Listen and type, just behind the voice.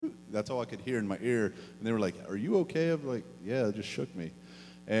that's all I could hear in my ear. And they were like, "Are you okay?" I'm like, "Yeah, it just shook me."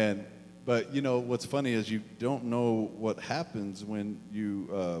 But you know, what's funny is you don't know what happens when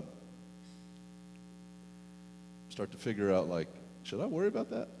you start to figure out, like, should I worry about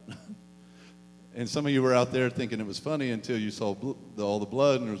that? And some of you were out there thinking it was funny until you saw all the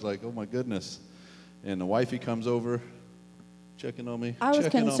blood, and it was like, oh my goodness. And the wifey comes over, checking on me. I was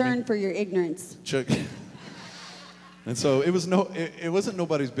concerned for your ignorance. And so it wasn't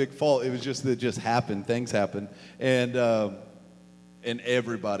nobody's big fault. It was just that it just happened. Things happened, and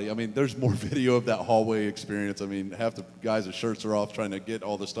everybody. I mean, there's more video of that hallway experience. I mean, half the guys' shirts are off trying to get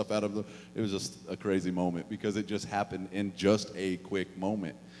all the stuff out of them. It was just a crazy moment because it just happened in just a quick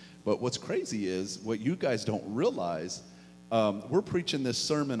moment. But what's crazy is what you guys don't realize. We're preaching this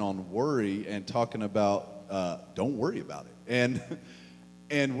sermon on worry and talking about don't worry about it.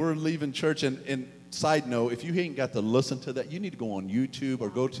 And we're leaving church. And side note, if you ain't got to listen to that, you need to go on YouTube or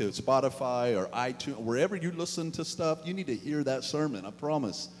go to Spotify or iTunes, wherever you listen to stuff. You need to hear that sermon. I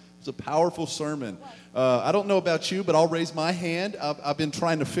promise. It's a powerful sermon. I don't know about you, but I'll raise my hand. I've been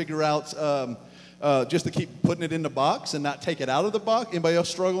trying to figure out just to keep putting it in the box and not take it out of the box. Anybody else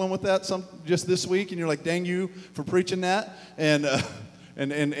struggling with that just this week? And you're like, dang you for preaching that. And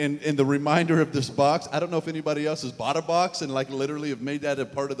the reminder of this box, I don't know if anybody else has bought a box and like literally have made that a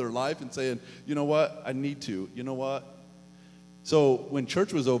part of their life and saying, you know what, I need to. You know what? So when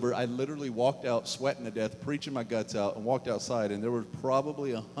church was over, I literally walked out sweating to death, preaching my guts out, and walked outside. And there were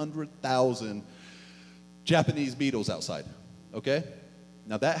probably 100,000 Japanese beetles outside. Okay?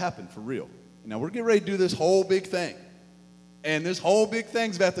 Now that happened for real. Now we're getting ready to do this whole big thing. And this whole big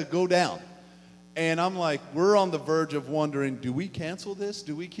thing's about to go down. And I'm like, we're on the verge of wondering, do we cancel this?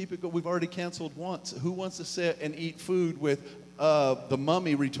 Do we keep it going? We've already canceled once. Who wants to sit and eat food with the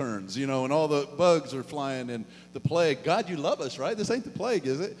mummy returns, you know, and all the bugs are flying and the plague? God, you love us, right? This ain't the plague,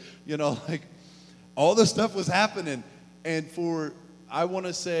 is it? You know, like all this stuff was happening. And I want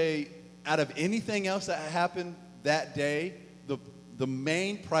to say, out of anything else that happened that day, the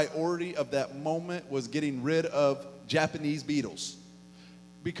main priority of that moment was getting rid of Japanese beetles.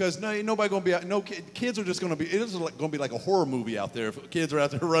 Because nobody going to be out. No kids are just going to be. It is going to be like a horror movie out there. If kids are out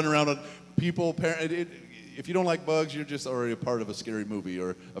there running around on people. If you don't like bugs, you're just already a part of a scary movie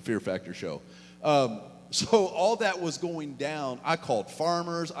or a Fear Factor show. So all that was going down. I called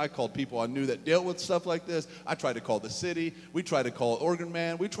farmers. I called people I knew that dealt with stuff like this. I tried to call the city. We tried to call Organ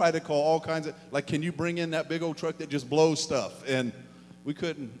Man. We tried to call all kinds of, like, can you bring in that big old truck that just blows stuff? And we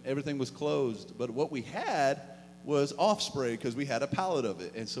couldn't. Everything was closed. But what we had was off spray because we had a pallet of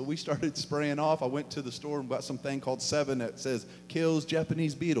it. And so we started spraying off. I went to the store and bought something called 7 that says kills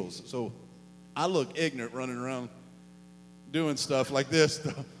Japanese beetles. So I look ignorant running around doing stuff like this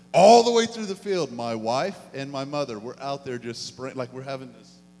all the way through the field. My wife and my mother were out there just spraying, like we're having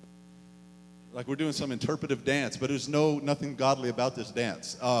this, like we're doing some interpretive dance, but there's nothing godly about this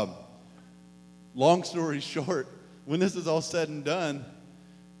dance. Long story short, when this is all said and done,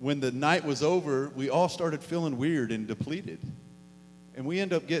 when the night was over, we all started feeling weird and depleted. And we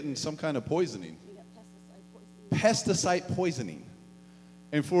end up getting some kind of poisoning. We got pesticide Pesticide poisoning.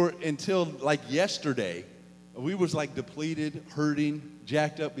 And until like yesterday, we was like depleted, hurting,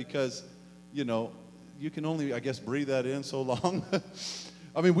 jacked up because, you know, you can only, I guess, breathe that in so long.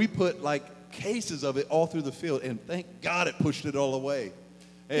 I mean, we put like cases of it all through the field, and thank God it pushed it all away.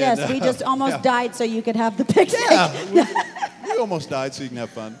 And, yes, we just almost died so you could have the picnic. Yeah, we almost died so you can have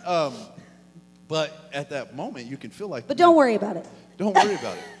fun. But at that moment, you can feel like... But don't worry about it. Don't worry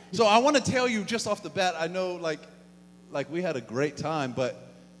about it. So I want to tell you just off the bat, I know like we had a great time, but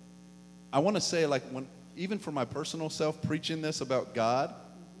I want to say like even for my personal self, preaching this about God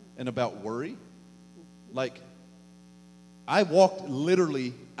and about worry, like I walked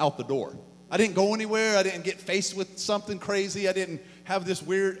literally out the door. I didn't go anywhere. I didn't get faced with something crazy. I didn't have this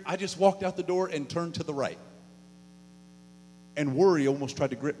weird, I just walked out the door and turned to the right. And worry almost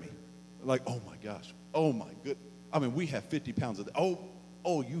tried to grip me. Like, oh my gosh, oh my good. I mean, we have 50 pounds of that.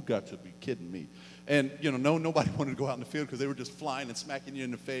 Oh, you got to be kidding me. And, you know, nobody wanted to go out in the field because they were just flying and smacking you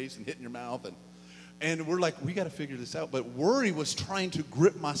in the face and hitting your mouth. And we're like, we got to figure this out. But worry was trying to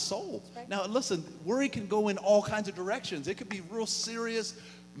grip my soul. Now, listen, worry can go in all kinds of directions. It could be real serious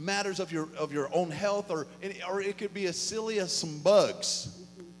matters of your own health, or it could be as silly as some bugs.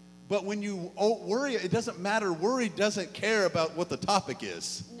 But when you worry, it doesn't matter. Worry doesn't care about what the topic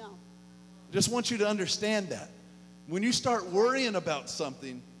is. No. Just want you to understand that. When you start worrying about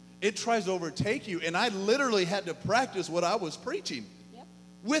something, it tries to overtake you. And I literally had to practice what I was preaching. Yep.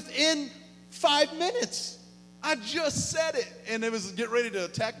 Within 5 minutes. I just said it, and it was getting ready to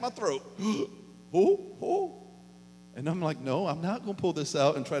attack my throat. And I'm like, no, I'm not going to pull this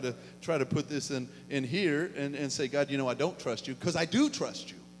out and try to put this in here and say, God, I don't trust you, because I do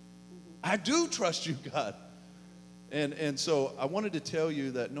trust you. I do trust you, God. And so I wanted to tell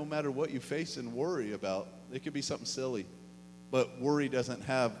you that no matter what you face and worry about, it could be something silly, but worry doesn't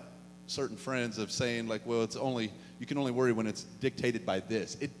have certain friends of saying like, well, you can only worry when it's dictated by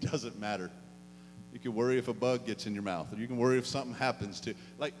this. It doesn't matter. You can worry if a bug gets in your mouth, or you can worry if something happens to,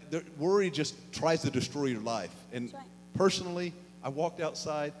 worry just tries to destroy your life. And personally, I walked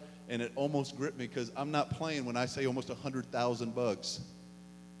outside and it almost gripped me, because I'm not playing when I say almost 100,000 bugs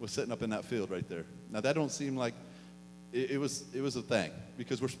was sitting up in that field right there. Now that don't seem like, it was a thing,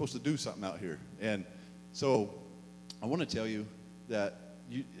 because we're supposed to do something out here. And so I want to tell you that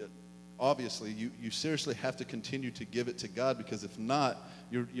obviously you seriously have to continue to give it to God, because if not,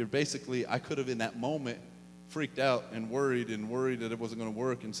 you're basically, I could have in that moment freaked out and worried that it wasn't going to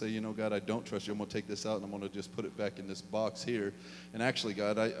work, and say, God, I don't trust you. I'm going to take this out and I'm going to just put it back in this box here. And actually,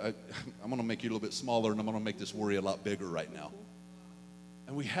 God, I'm going to make you a little bit smaller, and I'm going to make this worry a lot bigger right now.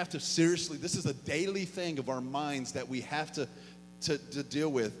 And we have to seriously, this is a daily thing of our minds that we have to deal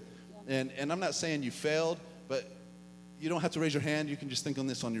with. And I'm not saying you failed, but you don't have to raise your hand. You can just think on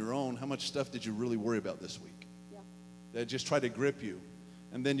this on your own. How much stuff did you really worry about this week? Yeah. That just tried to grip you.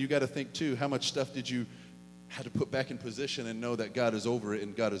 And then you got to think too, how much stuff did you have to put back in position and know that God is over it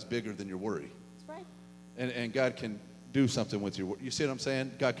and God is bigger than your worry. That's right. And God can do something with your worry. You see what I'm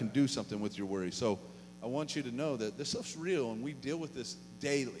saying? God can do something with your worry. So I want you to know that this stuff's real, and we deal with this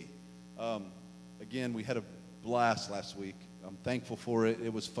daily. Again, we had a blast last week. I'm thankful for it.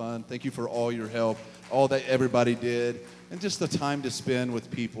 It was fun. Thank you for all your help, all that everybody did, and just the time to spend with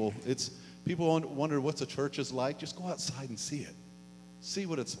people. People wonder what the church is like. Just go outside and see it. See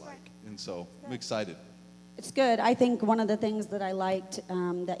what it's like. And so I'm excited. It's good. I think one of the things that I liked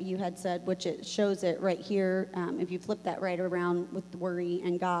that you had said, which it shows it right here, if you flip that right around with the worry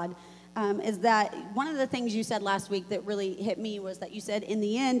and God, is that one of the things you said last week that really hit me was that you said, in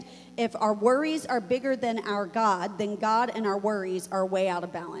the end, if our worries are bigger than our God, then God and our worries are way out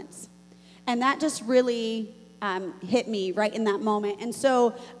of balance. And that just really hit me right in that moment. And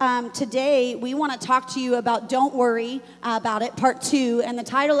so today we want to talk to you about Don't Worry About It, Part 2. And the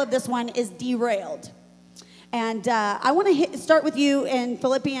title of this one is Derailed. And I want to start with you in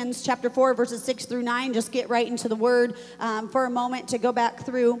Philippians chapter 4, verses 6 through 9. Just get right into the word for a moment to go back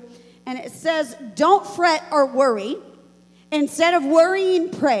through. And it says, don't fret or worry. Instead of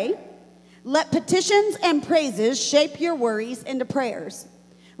worrying, pray. Let petitions and praises shape your worries into prayers.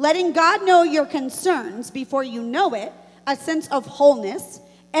 Letting God know your concerns before you know it, a sense of wholeness,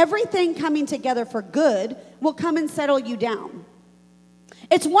 everything coming together for good will come and settle you down.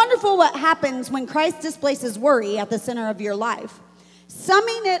 It's wonderful what happens when Christ displaces worry at the center of your life.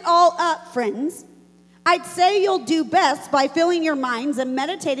 Summing it all up, friends, I'd say you'll do best by filling your minds and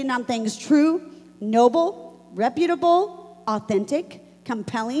meditating on things true, noble, reputable, authentic,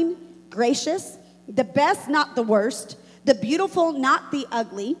 compelling, gracious, the best, not the worst, the beautiful, not the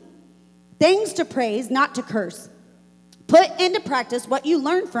ugly, things to praise, not to curse. Put into practice what you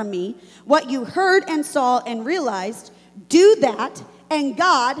learned from me, what you heard and saw and realized. Do that, and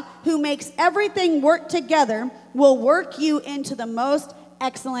God, who makes everything work together, will work you into the most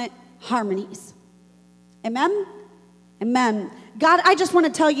excellent harmonies. Amen? Amen. God, I just want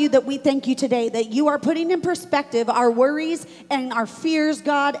to tell you that we thank you today that you are putting in perspective our worries and our fears,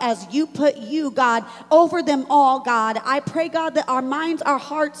 God, as you put you, God, over them all, God. I pray, God, that our minds, our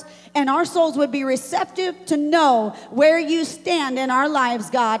hearts, and our souls would be receptive to know where you stand in our lives,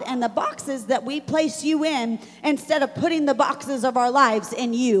 God, and the boxes that we place you in instead of putting the boxes of our lives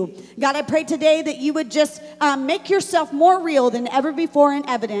in you. God, I pray today that you would just make yourself more real than ever before and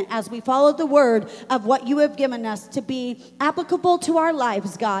evident as we follow the word of what you have given us to be applicable to our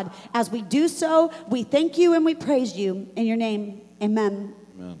lives, God. As we do so, we thank you and we praise you. In your name, amen.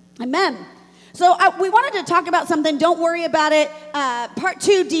 Amen. Amen. So we wanted to talk about something. Don't worry about it. Part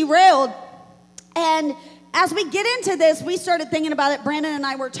 2, Derailed. And as we get into this, we started thinking about it. Brandon and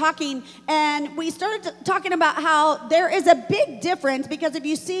I were talking, and we started talking about how there is a big difference, because if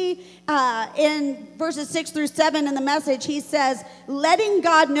you see in verses 6 through 7 in the Message, he says, letting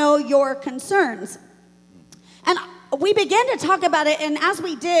God know your concerns. And we began to talk about it, and as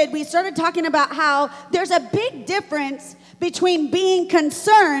we did, we started talking about how there's a big difference between being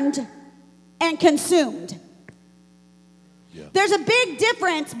concerned and consumed. Yeah. There's a big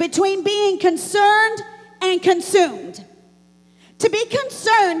difference between being concerned and consumed. To be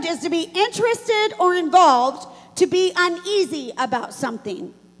concerned is to be interested or involved, to be uneasy about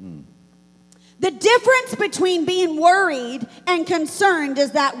something. The difference between being worried and concerned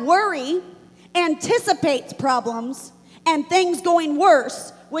is that worry anticipates problems and things going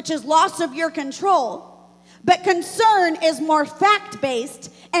worse, which is loss of your control. But concern is more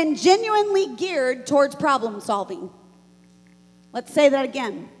fact-based and genuinely geared towards problem solving. Let's say that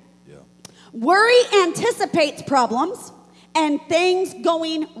again. Yeah. Worry anticipates problems and things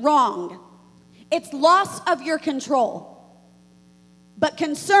going wrong. It's loss of your control. But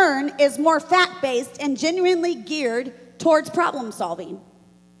concern is more fact-based and genuinely geared towards problem solving.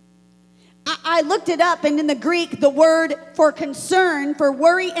 I looked it up, and in the Greek, the word for concern, for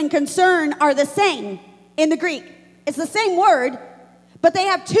worry and concern, are the same in the Greek. It's the same word, but they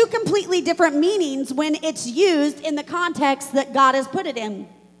have two completely different meanings when it's used in the context that God has put it in.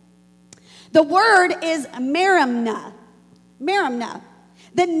 The word is merimna. Merimna.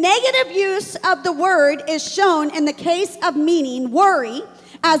 The negative use of the word is shown in the case of meaning worry,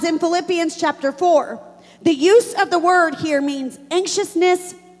 as in Philippians chapter 4. The use of the word here means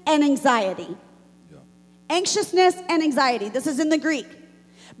anxiousness and anxiety. Yeah. Anxiousness and anxiety. This is in the Greek.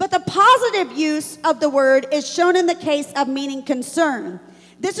 But the positive use of the word is shown in the case of meaning concern.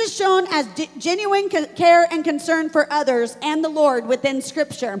 This is shown as genuine care and concern for others and the Lord within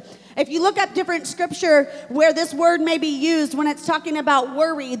Scripture. If you look up different Scripture where this word may be used when it's talking about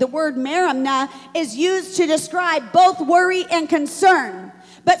worry, the word merimna is used to describe both worry and concern.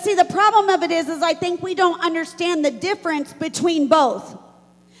 But see, the problem of it is I think we don't understand the difference between both.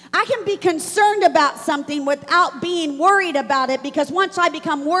 I can be concerned about something without being worried about it, because once I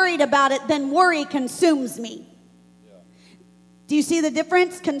become worried about it, then worry consumes me. Yeah. Do you see the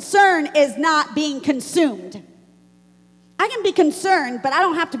difference? Concern is not being consumed. I can be concerned, but I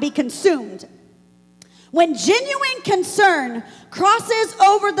don't have to be consumed. When genuine concern crosses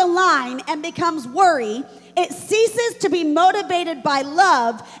over the line and becomes worry, it ceases to be motivated by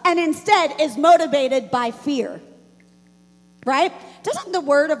love and instead is motivated by fear. Right? Doesn't the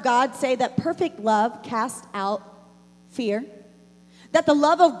Word of God say that perfect love casts out fear? That the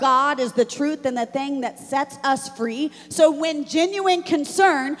love of God is the truth and the thing that sets us free. So when genuine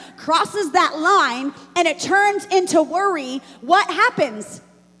concern crosses that line and it turns into worry, what happens?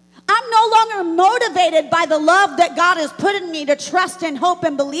 I'm no longer motivated by the love that God has put in me to trust and hope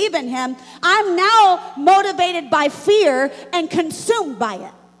and believe in Him. I'm now motivated by fear and consumed by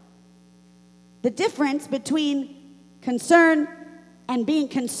it. The difference between concern and being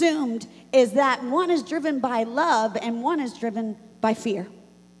consumed is that one is driven by love and one is driven by fear.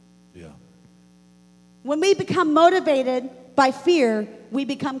 Yeah. When we become motivated by fear, we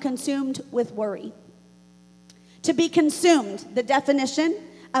become consumed with worry. To be consumed, the definition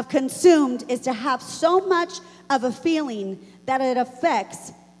of consumed is to have so much of a feeling that it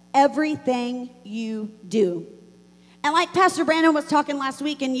affects everything you do. And like Pastor Brandon was talking last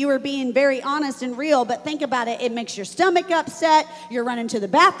week, and you were being very honest and real, but think about it. It makes your stomach upset. You're running to the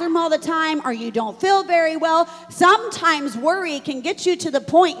bathroom all the time, or you don't feel very well. Sometimes worry can get you to the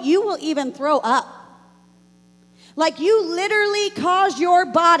point you will even throw up. Like you literally cause your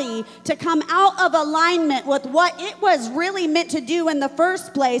body to come out of alignment with what it was really meant to do in the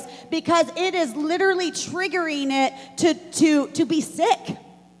first place, because it is literally triggering it to be sick.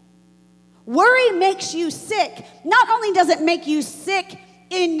 Worry makes you sick. Not only does it make you sick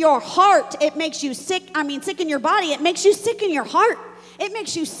in your heart, it makes you sick in your body. It makes you sick in your heart. It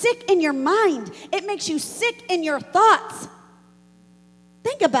makes you sick in your mind. It makes you sick in your thoughts.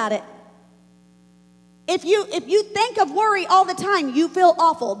 Think about it. If you think of worry all the time, you feel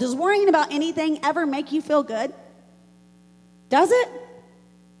awful. Does worrying about anything ever make you feel good? Does it?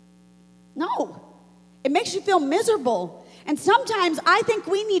 No. It makes you feel miserable. And sometimes I think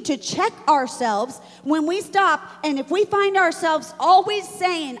we need to check ourselves when we stop, and if we find ourselves always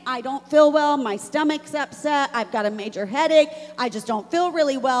saying, I don't feel well, my stomach's upset, I've got a major headache, I just don't feel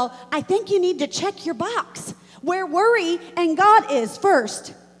really well, I think you need to check your box where worry and God is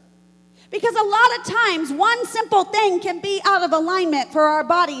first. Because a lot of times, one simple thing can be out of alignment for our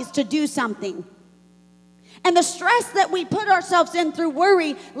bodies to do something. And the stress that we put ourselves in through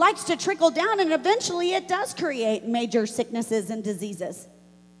worry likes to trickle down, and eventually it does create major sicknesses and diseases.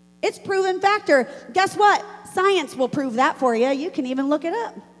 It's proven factor. Guess what? Science will prove that for you. You can even look it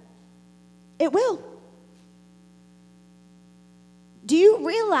up. It will. Do you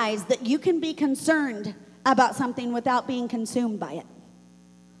realize that you can be concerned about something without being consumed by it?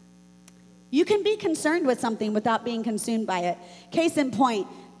 You can be concerned with something without being consumed by it. Case in point,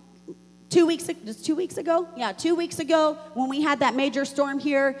 2 weeks ago? Yeah, 2 weeks ago when we had that major storm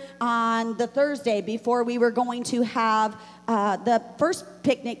here on the Thursday before we were going to have the first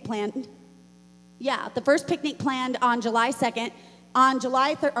picnic planned. Yeah, the first picnic planned on July 2nd. On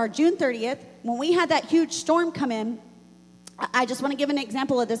June 30th, when we had that huge storm come in, I just want to give an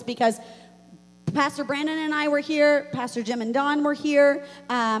example of this because Pastor Brandon and I were here. Pastor Jim and Don were here.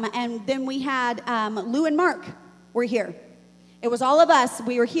 And then we had Lou and Mark were here. It was all of us.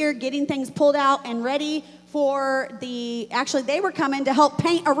 We were here getting things pulled out and ready for actually they were coming to help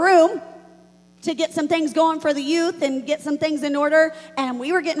paint a room to get some things going for the youth and get some things in order. And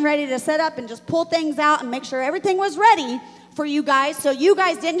we were getting ready to set up and just pull things out and make sure everything was ready for you guys, so you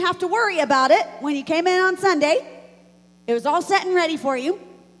guys didn't have to worry about it when you came in on Sunday. It was all set and ready for you.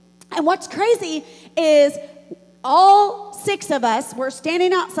 And what's crazy is all 6 of us were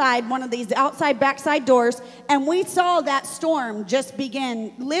standing outside one of these outside backside doors, and we saw that storm just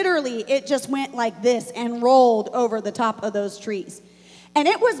begin. Literally, it just went like this and rolled over the top of those trees. And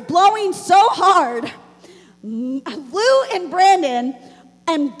it was blowing so hard. Lou and Brandon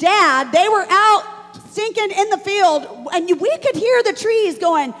and Dad, they were out stinking in the field, and we could hear the trees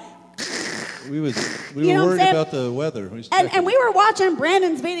going. We were worried about the weather. And we were watching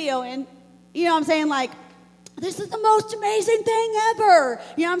Brandon's video, and you know what I'm saying, like, this is the most amazing thing ever.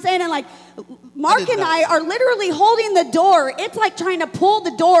 You know what I'm saying? And like, Mark and I are literally holding the door. It's like trying to pull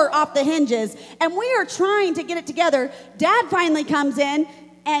the door off the hinges, and we are trying to get it together. Dad finally comes in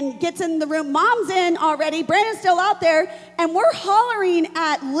and gets in the room. Mom's in already. Brandon's still out there, and we're hollering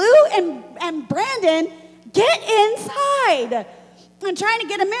at Lou and Brandon, get inside, and trying to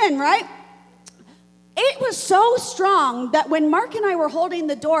get them in, right? It was so strong that when Mark and I were holding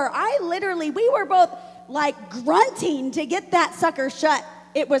the door, we were both like grunting to get that sucker shut.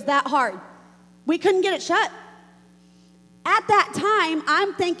 It was that hard. We couldn't get it shut. At that time,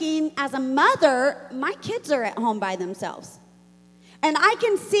 I'm thinking, as a mother, my kids are at home by themselves. And I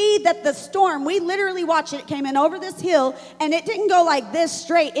can see that the storm, we literally watched it. It came in over this hill, and it didn't go like this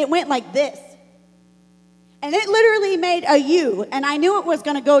straight. It went like this. And it literally made a U, and I knew it was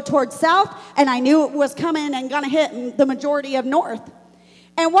going to go towards south, and I knew it was coming and going to hit the majority of north.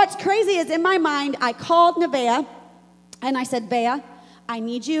 And what's crazy is, in my mind, I called Nevaeh, and I said, Vea, I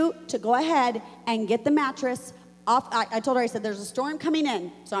need you to go ahead and get the mattress off. I told her, I said, there's a storm coming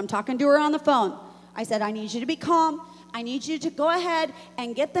in. So I'm talking to her on the phone. I said, I need you to be calm. I need you to go ahead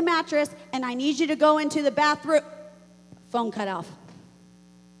and get the mattress, and I need you to go into the bathroom. Phone cut off.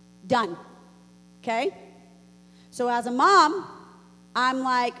 Done. Okay? So as a mom, I'm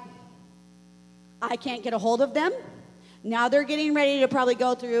like, I can't get a hold of them. Now they're getting ready to probably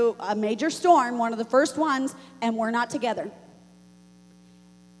go through a major storm, one of the first ones, and we're not together.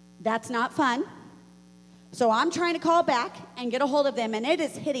 That's not fun. So I'm trying to call back and get a hold of them, and it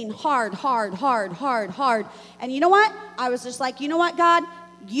is hitting hard. And you know what? I was just like, you know what, God?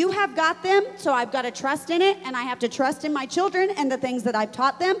 You have got them, so I've got to trust in it, and I have to trust in my children and the things that I've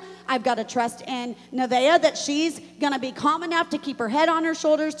taught them. I've got to trust in Nevaeh that she's going to be calm enough to keep her head on her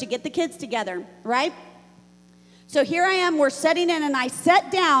shoulders to get the kids together, right? So here I am, we're sitting in, and I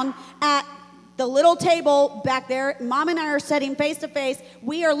sat down at the little table back there. Mom and I are sitting face to face.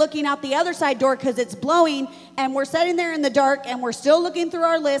 We are looking out the other side door because it's blowing, and we're sitting there in the dark, and we're still looking through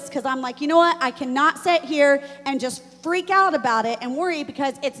our list because I'm like, you know what? I cannot sit here and just freak out about it and worry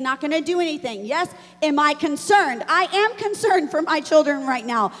because it's not going to do anything. Yes, am I concerned? I am concerned for my children right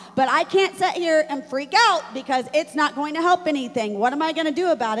now, but I can't sit here and freak out because it's not going to help anything. What am I going to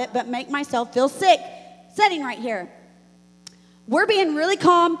do about it but make myself feel sick sitting right here? We're being really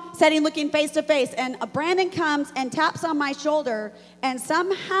calm, sitting, looking face to face, and Brandon comes and taps on my shoulder, and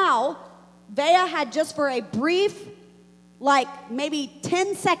somehow Vea had just for a brief, like maybe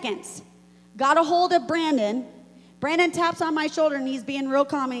 10 seconds, got a hold of Brandon. Brandon taps on my shoulder, and he's being real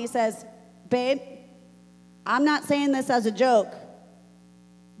calm, and he says, babe, I'm not saying this as a joke,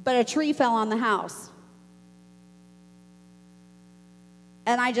 but a tree fell on the house.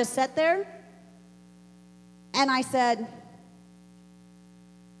 And I just sat there, and I said,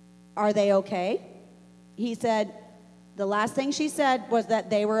 are they okay? He said, the last thing she said was that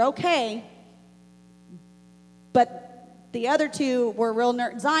they were okay, but the other two were real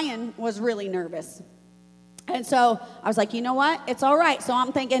Zion was really nervous. And so I was like, you know what? It's all right. So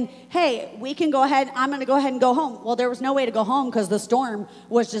I'm thinking, hey, we can go ahead. I'm going to go ahead and go home. Well, there was no way to go home because the storm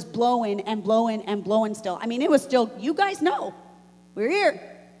was just blowing and blowing and blowing still. I mean, it was still, you guys know, we're here,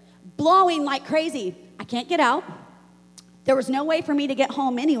 blowing like crazy. I can't get out. There was no way for me to get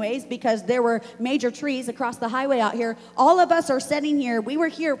home anyways because there were major trees across the highway out here. All of us are sitting here. We were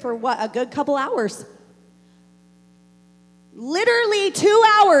here for, a good couple hours. Literally 2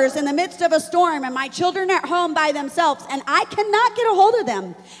 hours in the midst of a storm, and my children are at home by themselves, and I cannot get a hold of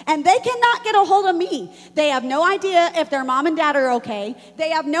them, and they cannot get a hold of me. They have no idea if their mom and dad are okay. They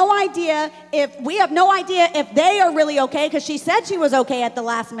have no idea we have no idea if they are really okay, because she said she was okay at the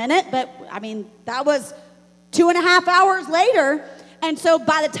last minute, but, I mean, that was 2.5 hours later, And so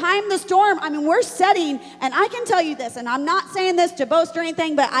by the time the storm, I mean, we're setting, and I can tell you this, and I'm not saying this to boast or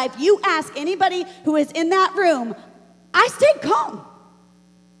anything, but if you ask anybody who is in that room, I stayed calm.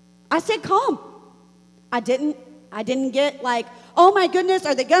 I stayed calm. I didn't get like, oh my goodness,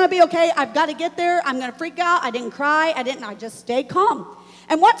 are they gonna be okay? I've got to get there. I'm gonna freak out. I didn't cry. I just stayed calm.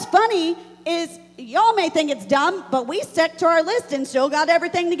 And what's funny is y'all may think it's dumb, but we stuck to our list and still got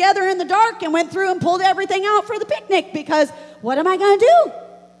everything together in the dark and went through and pulled everything out for the picnic because what am I gonna do?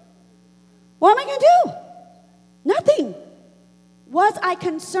 What am I gonna do? Nothing. Was I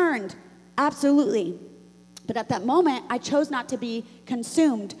concerned? Absolutely. But at that moment, I chose not to be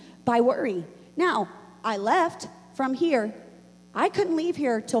consumed by worry. Now, I left from here. I couldn't leave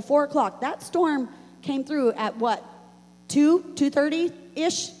here till 4 o'clock. That storm came through at what?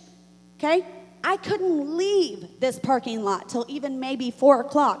 2:30-ish? Okay? I couldn't leave this parking lot till even maybe 4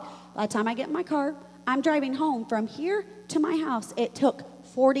 o'clock. By the time I get in my car, I'm driving home from here to my house. It took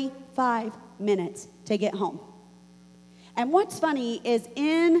 45 minutes to get home. And what's funny is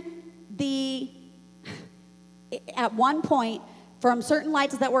at one point, from certain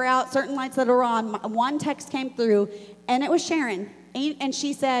lights that were out, certain lights that are on, one text came through, and it was Sharon. And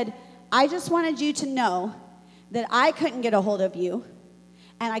she said, I just wanted you to know that I couldn't get a hold of you,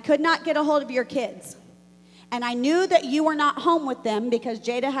 and I could not get a hold of your kids. And I knew that you were not home with them because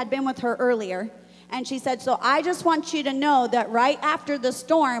Jada had been with her earlier. And she said, so I just want you to know that right after the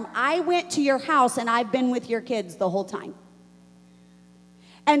storm, I went to your house, and I've been with your kids the whole time.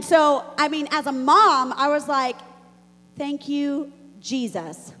 And so, I mean, as a mom, I was like, thank you,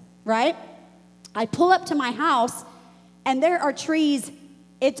 Jesus, right? I pull up to my house, and there are trees.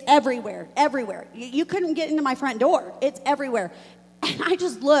 It's everywhere, everywhere. You couldn't get into my front door. It's everywhere. And I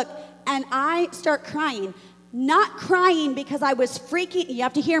just look, and I start crying. Not crying because I was freaking, you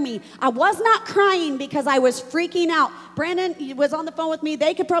have to hear me. I was not crying because I was freaking out. Brandon was on the phone with me.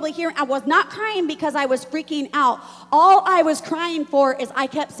 They could probably hear. I was not crying because I was freaking out. All I was crying for is I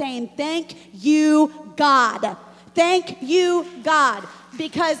kept saying, thank you, God. Thank you, God.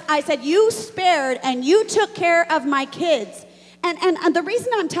 Because I said, you spared and you took care of my kids. And the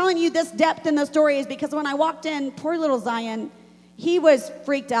reason I'm telling you this depth in the story is because when I walked in, poor little Zion, he was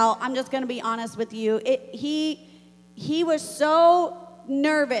freaked out. I'm just going to be honest with you. He was so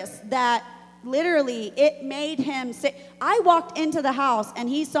nervous that literally it made him sick. I walked into the house and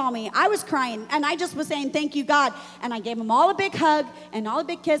he saw me. I was crying and I just was saying, thank you, God. And I gave him all a big hug and all a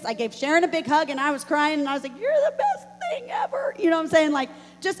big kiss. I gave Sharon a big hug and I was crying and I was like, you're the best thing ever. You know what I'm saying? Like,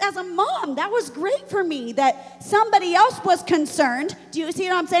 just as a mom, that was great for me that somebody else was concerned. Do you see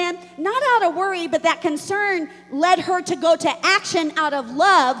what I'm saying? Not out of worry, but that concern led her to go to action out of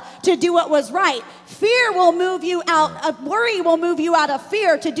love to do what was right. Fear will move you out, worry will move you out of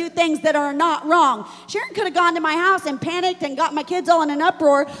fear to do things that are not wrong. Sharon could have gone to my house and panicked and got my kids all in an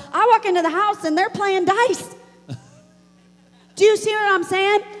uproar. I walk into the house and they're playing dice. Do you see what I'm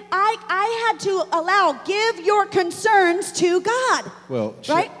saying? I had to give your concerns to God. Well,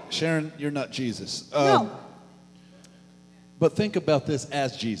 right? Sharon, you're not Jesus. No. But think about this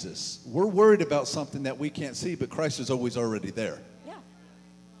as Jesus. We're worried about something that we can't see, but Christ is always already there. Yeah.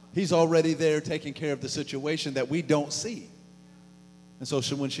 He's already there taking care of the situation that we don't see. And so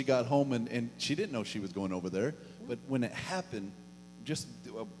when she got home, and she didn't know she was going over there, but when it happened, just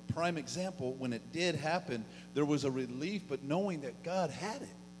a prime example, when it did happen, there was a relief, but knowing that God had it.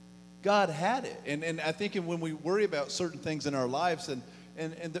 God had it. And I think when we worry about certain things in our lives, and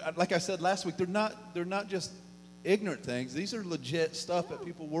like I said last week, they're not just ignorant things. These are legit stuff that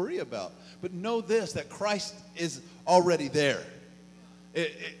people worry about. But know this, that Christ is already there.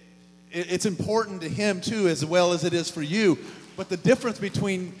 It's important to him too, as well as it is for you. But the difference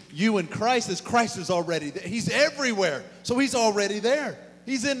between you and Christ is already there. He's everywhere. So he's already there.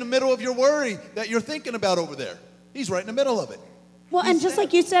 He's in the middle of your worry that you're thinking about over there. He's right in the middle of it. Well, and just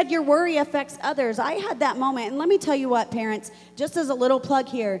like you said, your worry affects others. I had that moment. And let me tell you what, parents, just as a little plug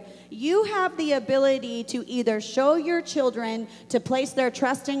here, you have the ability to either show your children to place their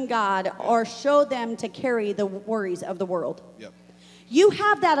trust in God or show them to carry the worries of the world. Yep. You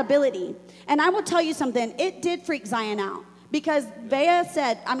have that ability. And I will tell you something. It did freak Zion out because Bea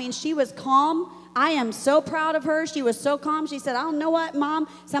said, she was calm. I am so proud of her. She was so calm. She said, I don't know what, Mom,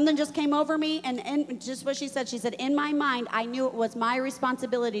 something just came over me. And just what she said, in my mind, I knew it was my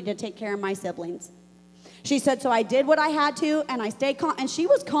responsibility to take care of my siblings. She said, so I did what I had to, and I stayed calm. And she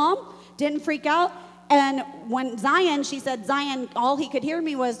was calm, didn't freak out. And when she said, Zion, all he could hear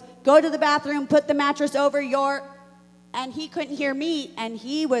me was, go to the bathroom, put the mattress over your, and he couldn't hear me, and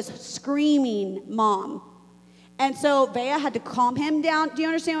he was screaming, Mom. And so Bea had to calm him down. Do you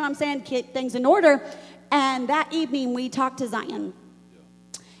understand what I'm saying? Get things in order. And that evening we talked to Zion.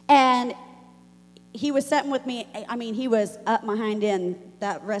 And he was sitting with me. I mean, he was up my hind end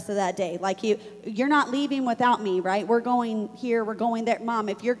that rest of that day. Like, you're not leaving without me, right? We're going here, we're going there. Mom,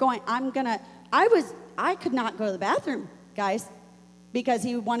 if you're going, I could not go to the bathroom, guys, because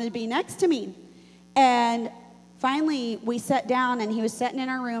he wanted to be next to me. And finally, we sat down, and he was sitting in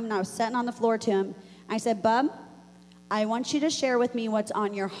our room, and I was sitting on the floor to him. I said, Bub, I want you to share with me what's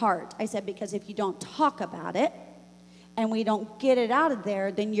on your heart. I said, because if you don't talk about it, and we don't get it out of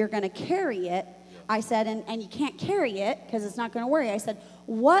there, then you're going to carry it. I said, and you can't carry it because it's not going to worry. I said,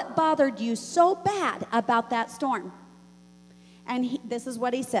 what bothered you so bad about that storm? And this is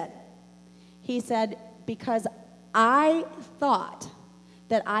what he said. He said, because I thought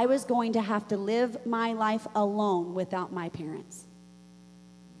that I was going to have to live my life alone without my parents.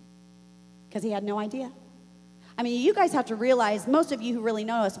 Because he had no idea. I mean, you guys have to realize, most of you who really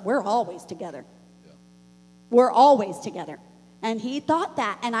know us, we're always together. Yeah. We're always together. And he thought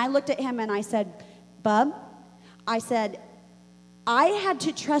that. And I looked at him and I said, Bub, I said, I had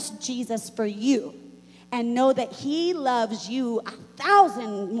to trust Jesus for you and know that he loves you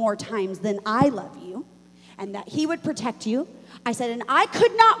 1,000 more times than I love you, and that he would protect you. I said, and I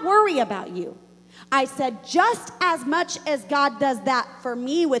could not worry about you. I said, just as much as God does that for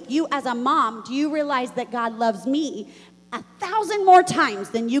me with you as a mom, do you realize that God loves me 1,000 more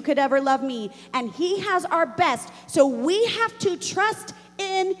times than you could ever love me? And he has our best. So we have to trust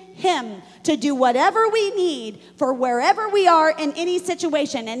in him to do whatever we need for wherever we are in any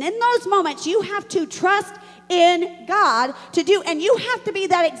situation. And in those moments, you have to trust in God to do, and you have to be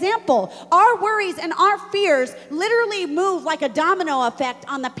that example. Our worries and our fears literally move like a domino effect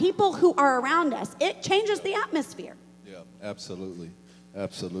on the people who are around us. It changes the atmosphere. Yeah, absolutely.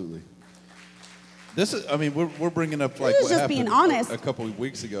 Absolutely. This is, I mean, we're bringing up like this is what just happened being honest. a couple of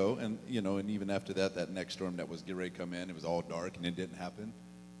weeks ago, and and even after that next storm that was getting ready to come in, it was all dark and it didn't happen.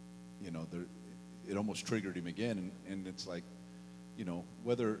 It almost triggered him again, and it's like,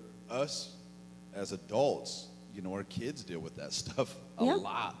 whether us as adults, our kids deal with that stuff a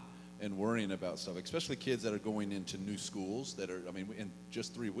lot and worrying about stuff, especially kids that are going into new schools that are, in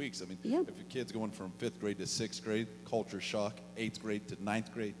just 3 weeks. If your kid's going from 5th grade to 6th grade, culture shock, 8th grade to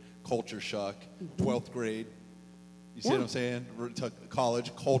 9th grade, culture shock, 12th grade. You see what I'm saying? To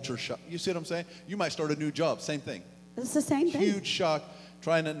college, culture shock. You see what I'm saying? You might start a new job, same thing. It's the same thing. Huge shock,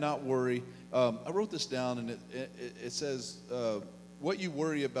 trying to not worry. I wrote this down, and it says, what you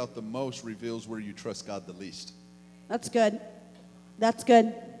worry about the most reveals where you trust God the least. That's good. That's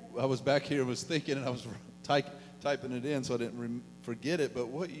good. I was back here, was thinking, and I was typing it in so I didn't forget it. But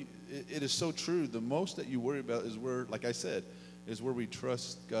it is so true. The most that you worry about is where, like I said, is where we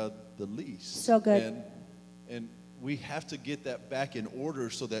trust God the least. So good. And we have to get that back in order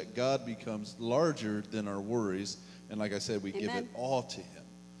so that God becomes larger than our worries. And like I said, we give it all to him.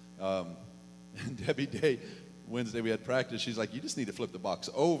 And Debbie Day, Wednesday we had practice. She's like, you just need to flip the box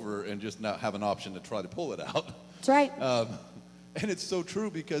over and just not have an option to try to pull it out. That's right. And it's so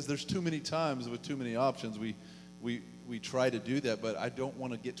true, because there's too many times with too many options we try to do that. But I don't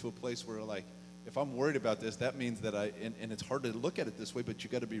want to get to a place where, like, if I'm worried about this, that means that and it's hard to look at it this way, but you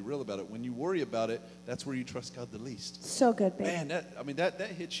got to be real about it. When you worry about it, that's where you trust God the least. So good, babe. Man, that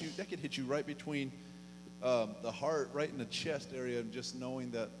hits you. That could hit you right between the heart, right in the chest area, and just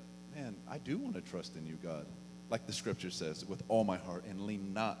knowing that, man, I do want to trust in you, God. Like the scripture says, with all my heart, and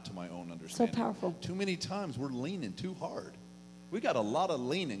lean not to my own understanding. So powerful. Too many times we're leaning too hard. We got a lot of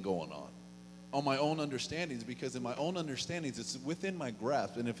leaning going on my own understandings, because in my own understandings, it's within my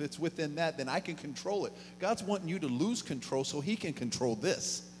grasp. And if it's within that, then I can control it. God's wanting you to lose control so he can control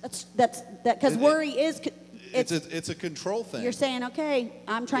this. That's because worry is... It's a control thing. You're saying, okay,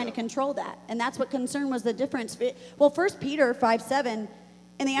 I'm trying to control that. And that's what concern was, the difference. Well, 1 Peter 5:7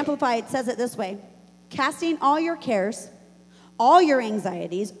 in the Amplified says it this way: casting all your cares, all your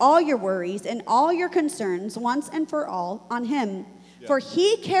anxieties, all your worries, and all your concerns once and for all on him. Yeah. For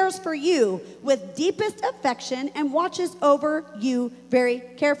he cares for you with deepest affection and watches over you very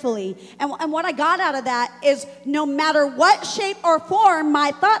carefully. And what I got out of that is, no matter what shape or form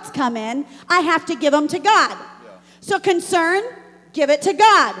my thoughts come in, I have to give them to God. Yeah. So concern, give it to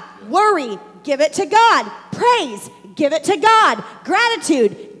God. Yeah. Worry, give it to God. Praise, give it to God.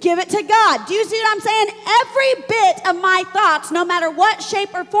 Gratitude, give it to God. Do you see what I'm saying? Every bit of my thoughts, no matter what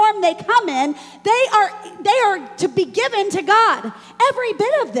shape or form they come in, they are to be given to God. Every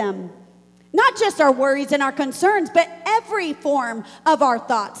bit of them. Not just our worries and our concerns, but every form of our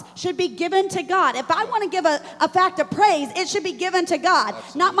thoughts should be given to God. If I want to give a fact of praise, it should be given to God.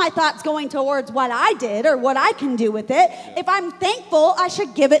 Absolutely. Not my thoughts going towards what I did or what I can do with it. Yeah. If I'm thankful, I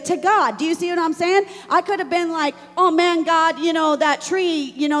should give it to God. Do you see what I'm saying? I could have been like, oh man, God, that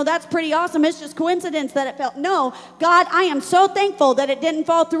tree, that's pretty awesome. It's just coincidence that it fell. No, God, I am so thankful that it didn't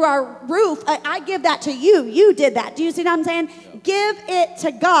fall through our roof. I give that to you. You did that. Do you see what I'm saying? Yeah. Give it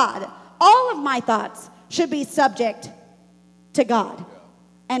to God. All of my thoughts should be subject to God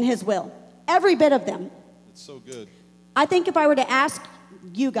and His will. Every bit of them. It's so good. I think if I were to ask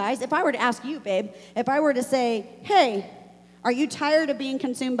you guys, if I were to ask you, babe, if I were to say, hey, are you tired of being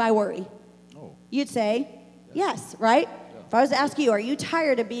consumed by worry? Oh. You'd say, yes, right? Yeah. If I was to ask you, are you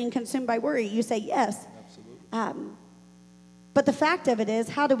tired of being consumed by worry? You say, yes. Absolutely. But the fact of it is,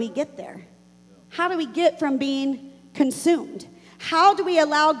 how do we get there? Yeah. How do we get from being consumed? How do we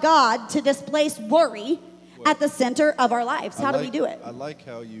allow God to displace worry at the center of our lives? How do we do it? I like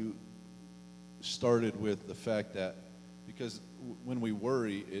how you started with the fact that because when we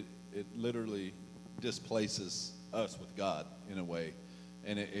worry, it literally displaces us with God in a way,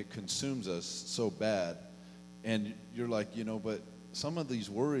 and it consumes us so bad. And you're like, but some of these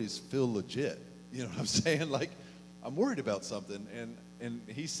worries feel legit. You know what I'm saying? Like, I'm worried about something, and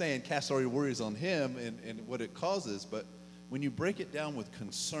he's saying cast all your worries on him and what it causes, but when you break it down with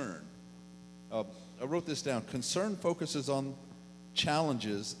concern, I wrote this down. Concern focuses on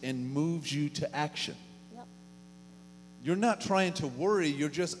challenges and moves you to action. Yep. You're not trying to worry. You're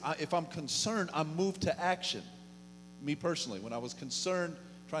just, if I'm concerned, I'm moved to action. Me personally, when I was concerned,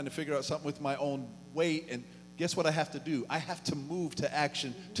 trying to figure out something with my own weight, and guess what I have to do? I have to move to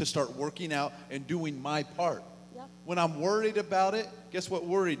action to start working out and doing my part. Yep. When I'm worried about it, guess what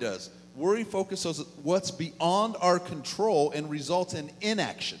worry does? Worry focuses on what's beyond our control and results in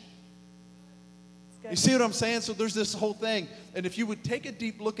inaction. You see what I'm saying? So there's this whole thing. And if you would take a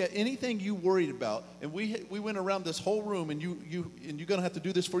deep look at anything you worried about, and we went around this whole room, and you're going to have to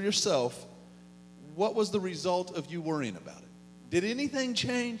do this for yourself, what was the result of you worrying about it? Did anything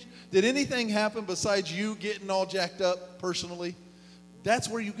change? Did anything happen besides you getting all jacked up personally? That's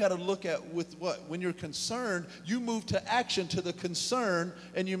where you got to look at with what? When you're concerned, you move to action to the concern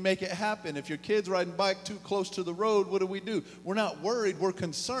and you make it happen. If your kid's riding bike too close to the road, what do? We're not worried, we're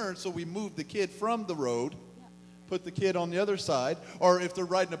concerned, so we move the kid from the road, put the kid on the other side. Or if they're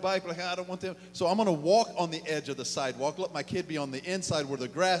riding a bike, we're like, I don't want them. So I'm going to walk on the edge of the sidewalk, let my kid be on the inside where the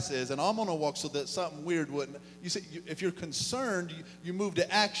grass is, and I'm going to walk so that something weird wouldn't. You see, if you're concerned, you move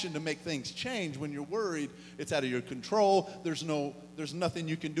to action to make things change. When you're worried, it's out of your control. There's nothing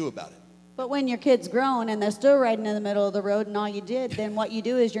you can do about it. But when your kid's grown and they're still riding in the middle of the road and all you did, then what you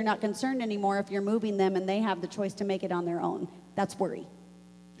do is you're not concerned anymore if you're moving them and they have the choice to make it on their own. That's worry.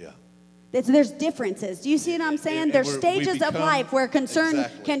 Yeah. There's differences. Do you see what I'm saying? And There's stages of life where concern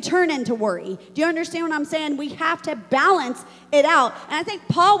can turn into worry. Do you understand what I'm saying? We have to balance it out. And I think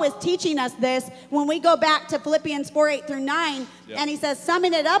Paul was teaching us this when we go back to Philippians 4:8-9. Yep. And he says,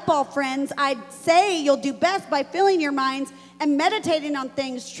 summing it up, all friends, I'd say you'll do best by filling your minds and meditating on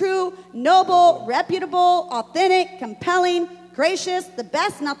things true, noble, reputable, authentic, compelling, gracious, the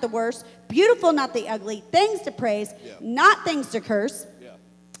best, not the worst, beautiful, not the ugly, things to praise, not things to curse.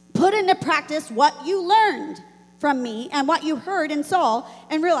 Put into practice what you learned from me and what you heard and saw,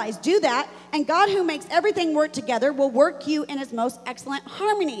 and realize, do that, and God who makes everything work together will work you in his most excellent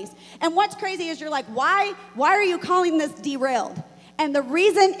harmonies. And what's crazy is you're like, why are you calling this derailed? And the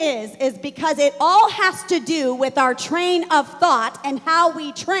reason is because it all has to do with our train of thought and how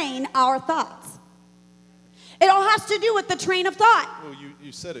we train our thoughts. It all has to do with the train of thought. Well,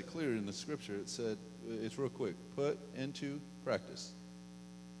 you said it clear in the scripture. It said, it's real quick, put into practice.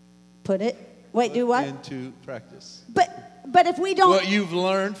 Do what? Into practice. But if we don't... What you've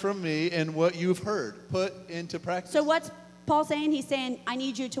learned from me and what you've heard, put into practice. So what's Paul saying? He's saying, I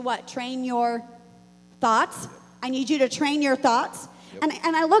need you to what? Train your thoughts. I need you to train your thoughts. Yep.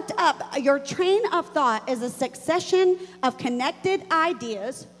 And I looked up, your train of thought is a succession of connected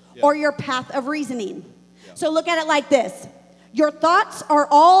ideas or your path of reasoning. Yep. So look at it like this. Your thoughts are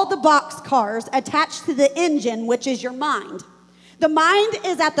all the boxcars attached to the engine, which is your mind. The mind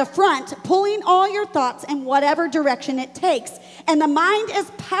is at the front, pulling all your thoughts in whatever direction it takes. And the mind is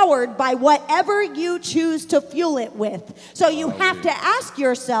powered by whatever you choose to fuel it with. So you have to ask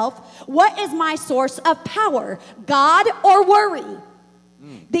yourself, what is my source of power? God or worry?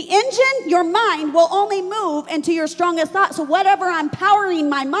 The engine, your mind, will only move into your strongest thought. So whatever I'm powering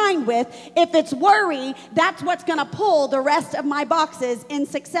my mind with, if it's worry, that's what's going to pull the rest of my boxes in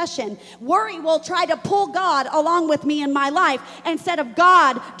succession. Worry will try to pull God along with me in my life instead of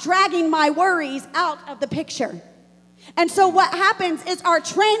God dragging my worries out of the picture. And so what happens is our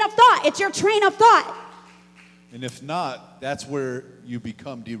train of thought. It's your train of thought. And if not, that's where you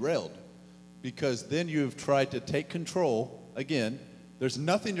become derailed. Because then you've tried to take control again. There's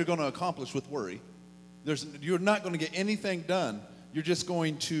nothing you're going to accomplish with worry. You're not going to get anything done. You're just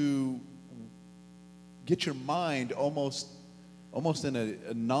going to get your mind almost in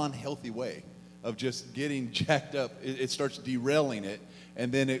a non-healthy way of just getting jacked up. It starts derailing it.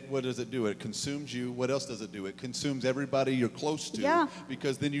 And then what does it do? It consumes you. What else does it do? It consumes everybody you're close to. Yeah.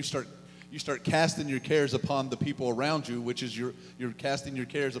 Because then you start casting your cares upon the people around you, which is you're casting your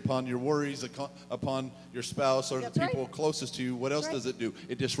cares upon your worries, upon your spouse or That's the people right. closest to you. What else That's right. does it do?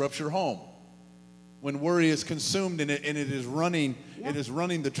 It disrupts your home. When worry is consumed and it is running, it is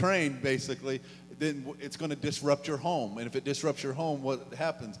running the train basically, then it's going to disrupt your home. And if it disrupts your home, what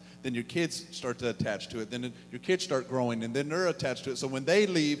happens? Then your kids start to attach to it. Then your kids start growing, and then they're attached to it. So when they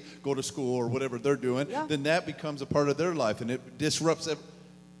leave, go to school or whatever they're doing, then that becomes a part of their life, and it disrupts it.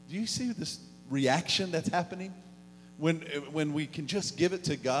 Do you see this reaction that's happening? When we can just give it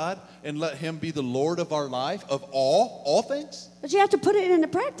to God and let Him be the Lord of our life, of all things? But you have to put it into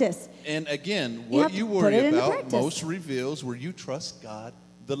practice. And again, You have what to you put worry it into about practice. most reveals where you trust God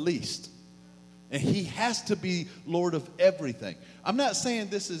the least. And He has to be Lord of everything. I'm not saying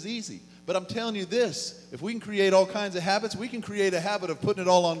this is easy, but I'm telling you this. If we can create all kinds of habits, we can create a habit of putting it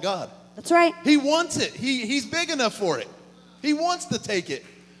all on God. That's right. He wants it. He's big enough for it. He wants to take it.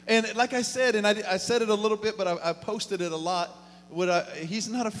 And like I said, and I said it a little bit, but I posted it a lot. He's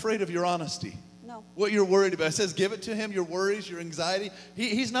not afraid of your honesty. No. What you're worried about. It says give it to Him, your worries, your anxiety.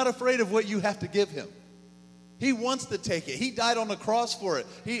 He's not afraid of what you have to give Him. He wants to take it. He died on the cross for it.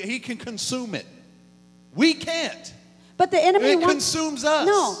 He can consume it. We can't. But the enemy It wants... consumes us.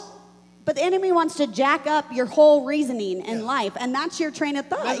 No. But the enemy wants to jack up your whole reasoning in life, and that's your train of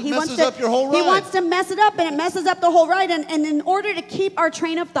thought. He messes up your whole He ride. wants to mess it up, and it messes up the whole ride. And in order to keep our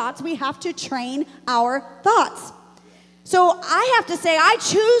train of thoughts, we have to train our thoughts. So I have to say, I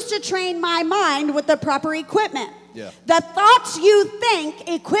choose to train my mind with the proper equipment. Yeah. The thoughts you think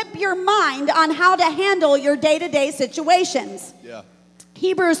equip your mind on how to handle your day-to-day situations. Yeah.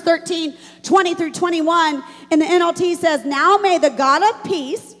 Hebrews 13:20-21 in the NLT says, "Now may the God of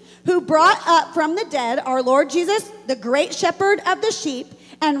peace, who brought up from the dead our Lord Jesus, the great shepherd of the sheep,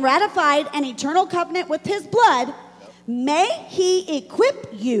 and ratified an eternal covenant with His blood, may He equip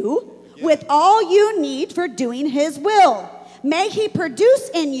you with all you need for doing His will. May He produce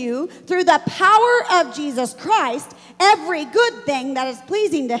in you, through the power of Jesus Christ, every good thing that is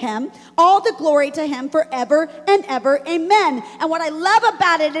pleasing to Him, all the glory to Him forever and ever. Amen." And what I love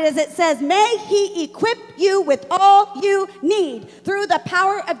about it is it says, may He equip you with all you need through the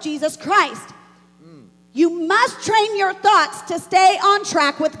power of Jesus Christ. You must train your thoughts to stay on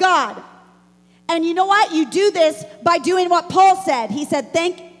track with God. And you know what? You do this by doing what Paul said. He said,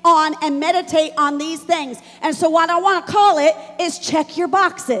 think on and meditate on these things. And so what I want to call it is check your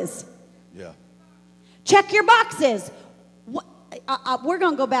boxes. Yeah. Check your boxes. We're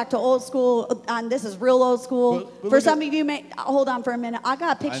going to go back to old school, and this is real old school. But for some of you, hold on for a minute. I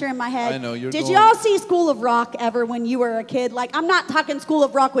got a picture in my head. I know, Did y'all see School of Rock ever when you were a kid? Like, I'm not talking School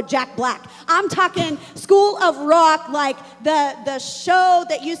of Rock with Jack Black. I'm talking School of Rock, like the show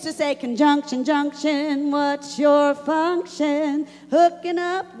that used to say, "Conjunction, junction, what's your function? Hooking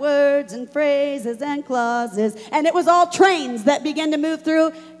up words and phrases and clauses." And it was all trains that began to move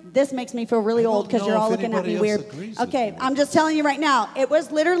through. This makes me feel really old because you're all looking at me weird. Okay, I'm just telling you right now. It was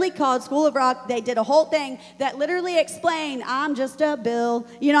literally called School of Rock. They did a whole thing that literally explained, I'm just a bill.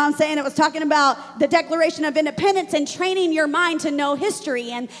 You know what I'm saying? It was talking about the Declaration of Independence and training your mind to know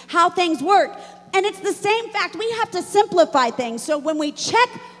history and how things work. And it's the same fact. We have to simplify things. So when we check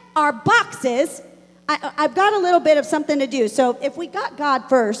our boxes, I've got a little bit of something to do. So if we got God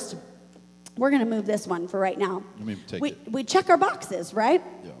first, we're going to move this one for right now. We check our boxes, right?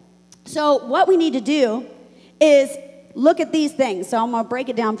 Yeah. So what we need to do is look at these things. So I'm going to break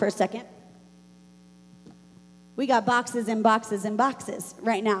it down for a second. We got boxes and boxes and boxes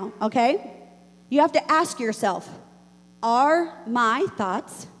right now, okay? You have to ask yourself, are my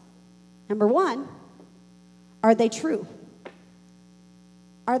thoughts, number one, are they true?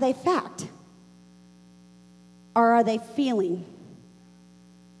 Are they fact? Or are they feeling?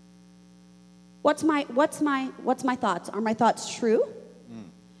 What's my thoughts? Are my thoughts true?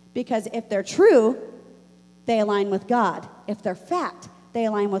 Because if they're true, they align with God. If they're fact, they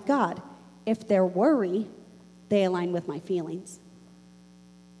align with God. If they're worry, they align with my feelings.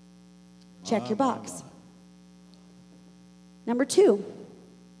 Check your box. Number 2.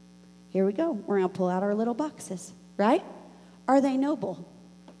 Here we go. We're going to pull out our little boxes, right? Are they noble?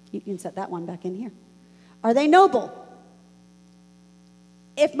 You can set that one back in here. Are they noble?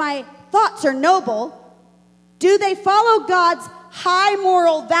 If my thoughts are noble, do they follow God's high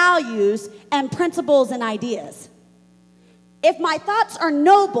moral values and principles and ideas? If my thoughts are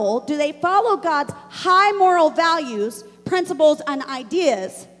noble, do they follow God's high moral values, principles, and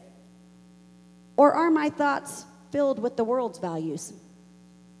ideas? Or are my thoughts filled with the world's values?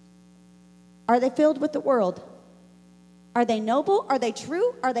 Are they filled with the world? Are they noble? Are they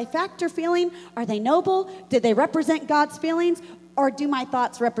true? Are they fact or feeling? Are they noble? Do they represent God's feelings? Or do my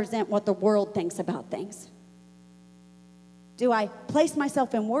thoughts represent what the world thinks about things? Do I place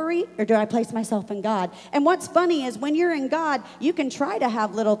myself in worry or do I place myself in God? And what's funny is when you're in God, you can try to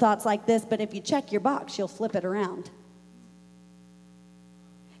have little thoughts like this, but if you check your box, you'll flip it around.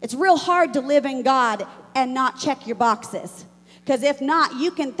 It's real hard to live in God and not check your boxes. Because if not,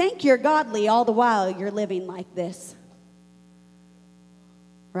 you can think you're godly all the while you're living like this.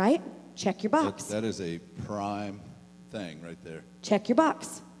 Right? Check your box. That is a prime thing right there. Check your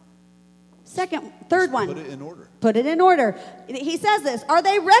box. Third one. Put it in order. Put it in order. He says this. Are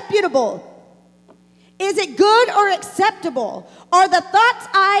they reputable? Is it good or acceptable? Are the thoughts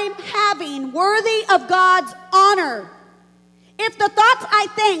I'm having worthy of God's honor? If the thoughts I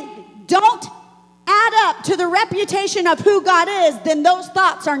think don't add up to the reputation of who God is, then those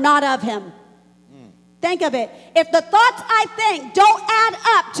thoughts are not of him. Think of it. If the thoughts I think don't add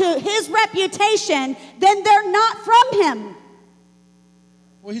up to his reputation, then they're not from him.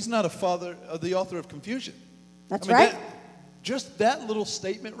 Well, he's not the author of confusion. That's right. Just that little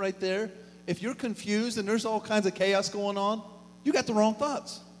statement right there, if you're confused and there's all kinds of chaos going on, you got the wrong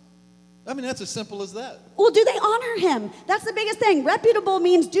thoughts. I mean, that's as simple as that. Well, do they honor him? That's the biggest thing. Reputable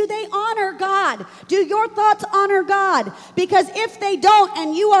means, do they honor God? Do your thoughts honor God? Because if they don't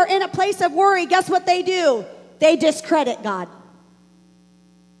and you are in a place of worry, guess what they do? They discredit God.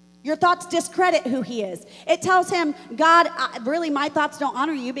 Your thoughts discredit who he is. It tells him, God, really my thoughts don't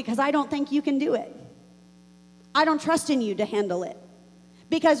honor you because I don't think you can do it. I don't trust in you to handle it.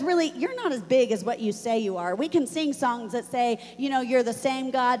 Because really, you're not as big as what you say you are. We can sing songs that say, you're the same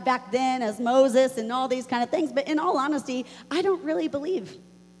God back then as Moses and all these kind of things. But in all honesty, I don't really believe.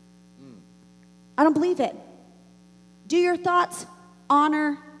 I don't believe it. Do your thoughts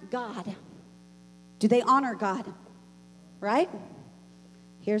honor God? Do they honor God? Right?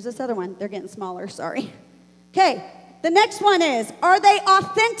 Here's this other one. They're getting smaller, sorry. Okay, the next one is, are they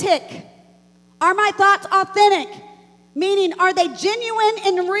authentic? Are my thoughts authentic? Meaning, are they genuine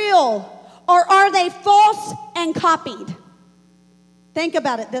and real, or are they false and copied? Think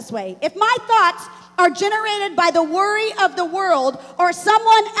about it this way. If my thoughts are generated by the worry of the world or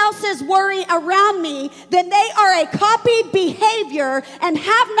someone else's worry around me, then they are a copied behavior and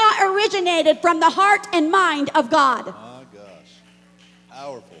have not originated from the heart and mind of God. My gosh.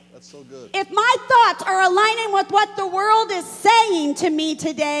 Powerful. That's so good. If my thoughts are aligning with what the world is saying to me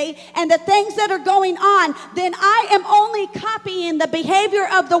today and the things that are going on, then I am only copying the behavior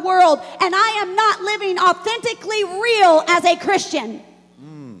of the world, and I am not living authentically real as a Christian.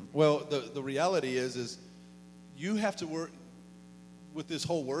 Well, the reality is you have to work with this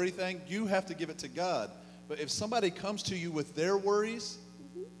whole worry thing. You have to give it to God. But if somebody comes to you with their worries,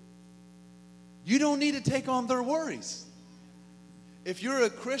 you don't need to take on their worries. If you're a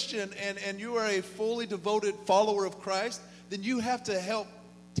Christian and you are a fully devoted follower of Christ, then you have to help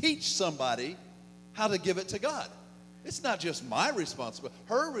teach somebody how to give it to God. It's not just my responsibility,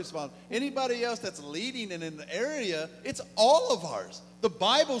 her responsibility. Anybody else that's leading in an area, it's all of ours. The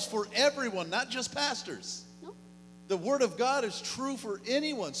Bible's for everyone, not just pastors. Nope. The Word of God is true for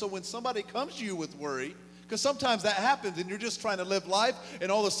anyone. So when somebody comes to you with worry, because sometimes that happens and you're just trying to live life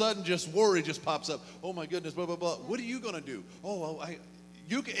and all of a sudden just worry just pops up. Oh my goodness, blah, blah, blah. What are you going to do? Oh, well,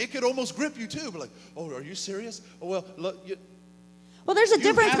 it could almost grip you too. But like, oh, are you serious? Oh, well, look. Well, there's a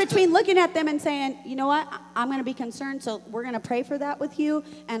difference between looking at them and saying, you know what, I'm going to be concerned, so we're going to pray for that with you,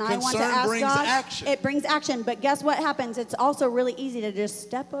 and I want to ask brings God. Action. It brings action, but guess what happens? It's also really easy to just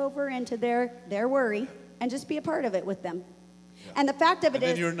step over into their worry and just be a part of it with them. Yeah. And the fact of it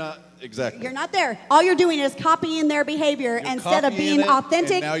is, you're not, exactly. You're not there. All you're doing is copying their behavior instead of being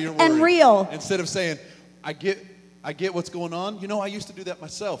authentic and real. Instead of saying, I get what's going on. I used to do that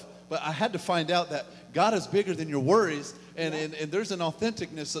myself. But I had to find out that God is bigger than your worries, and there's an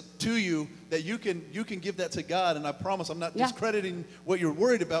authenticness to you that you can give that to God. And I promise I'm not discrediting what you're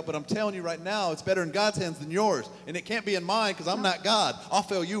worried about, but I'm telling you right now, it's better in God's hands than yours. And it can't be in mine because I'm not God. I'll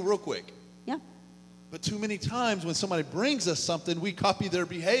fail you real quick. Yeah. But too many times when somebody brings us something, we copy their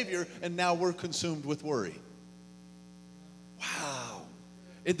behavior, and now we're consumed with worry. Wow.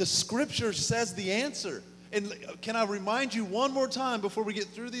 And the scripture says the answer. And can I remind you one more time before we get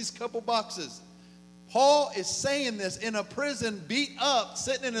through these couple boxes? Paul is saying this in a prison, beat up,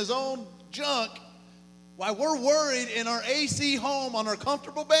 sitting in his own junk, while we're worried in our AC home on our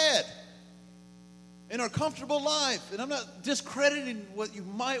comfortable bed, in our comfortable life. And I'm not discrediting what you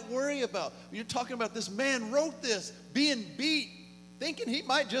might worry about. You're talking about this man wrote this, being beat, thinking he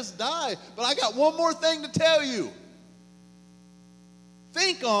might just die. But I got one more thing to tell you.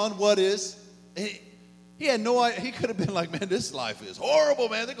 Think on what is... He had no idea. He could have been like, man, this life is horrible,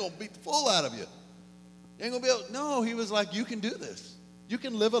 man. They're going to beat the full out of you. You ain't going to be able. No, he was like, you can do this. You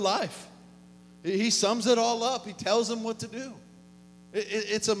can live a life. He sums it all up. He tells them what to do.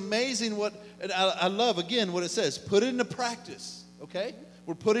 It's amazing what, and I love, again, what it says. Put it into practice, okay?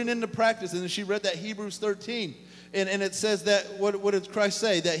 We're putting into practice. And then she read that Hebrews 13. And it says that, what did Christ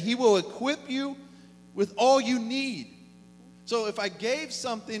say? That he will equip you with all you need. So if I gave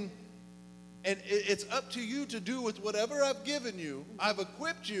something... And it's up to you to do with whatever I've given you. I've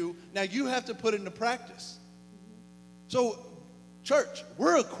equipped you. Now you have to put it into practice. So, church,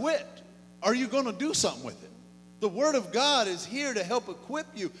 we're equipped. Are you going to do something with it? The Word of God is here to help equip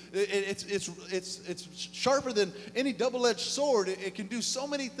you. It's sharper than any double-edged sword. It can do so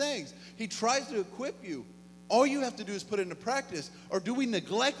many things. He tries to equip you. All you have to do is put it into practice. Or do we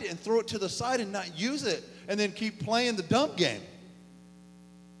neglect it and throw it to the side and not use it and then keep playing the dump game?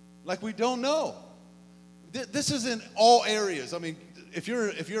 Like we don't know. This is in all areas. I mean, if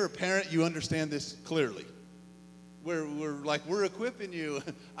you're a parent, you understand this clearly. We're equipping you.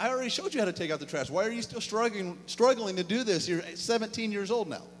 I already showed you how to take out the trash. Why are you still struggling to do this? You're 17 years old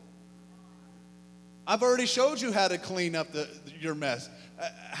now. I've already showed you how to clean up your mess.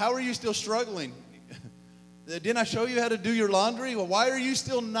 How are you still struggling? Didn't I show you how to do your laundry? Well, why are you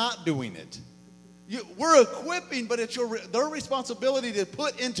still not doing it? We're equipping, but it's their responsibility to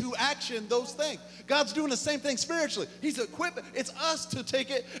put into action those things. God's doing the same thing spiritually. He's equipping. It's us to take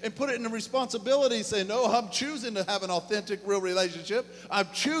it and put it in the responsibility, saying, no, I'm choosing to have an authentic, real relationship. I'm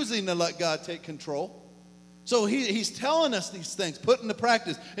choosing to let God take control. So he's telling us these things, put into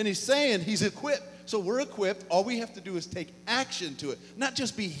practice, and he's saying he's equipped. So we're equipped. All we have to do is take action to it. Not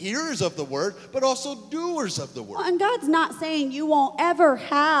just be hearers of the word, but also doers of the word. Well, and God's not saying you won't ever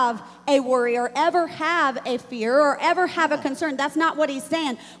have a worry or ever have a fear or ever have a concern. That's not what he's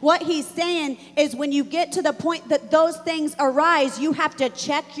saying. What he's saying is when you get to the point that those things arise, you have to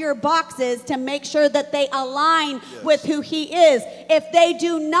check your boxes to make sure that they align with who he is. If they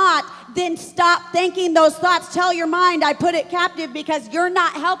do not, then stop thinking those thoughts. Tell your mind, I put it captive because you're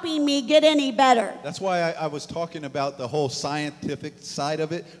not helping me get any better. That's why I was talking about the whole scientific side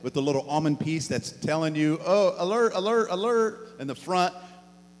of it with the little almond piece that's telling you, oh, alert, alert, alert. In the front,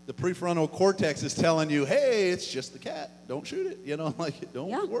 the prefrontal cortex is telling you, hey, it's just the cat. Don't shoot it. You know, like,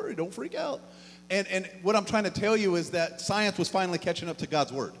 don't worry, don't freak out. And what I'm trying to tell you is that science was finally catching up to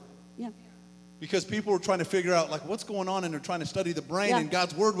God's word. Yeah. Because people were trying to figure out, like, what's going on, and they're trying to study the brain, and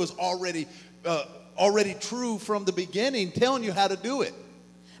God's word was already true from the beginning, telling you how to do it.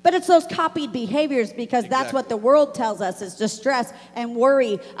 But it's those copied behaviors because that's what the world tells us is distress and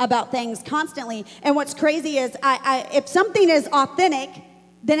worry about things constantly. And what's crazy is if something is authentic,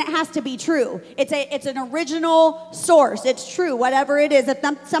 then it has to be true. It's an original source. It's true, whatever it is. If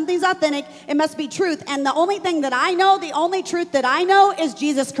something's authentic, it must be truth. And the only thing that I know, the only truth that I know is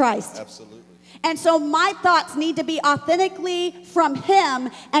Jesus Christ. Absolutely. And so my thoughts need to be authentically from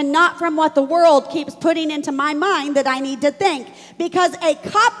him and not from what the world keeps putting into my mind that I need to think. Because a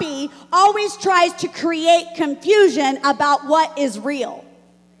copy always tries to create confusion about what is real.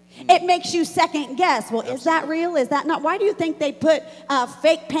 It makes you second guess. Well, is that real? Is that not? Why do you think they put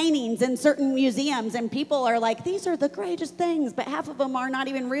fake paintings in certain museums and people are like, these are the greatest things, but half of them are not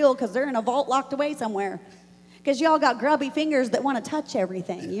even real because they're in a vault locked away somewhere. Because y'all got grubby fingers that want to touch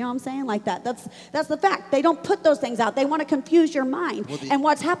everything. You know what I'm saying? Like that. That's the fact. They don't put those things out. They want to confuse your mind. Well, and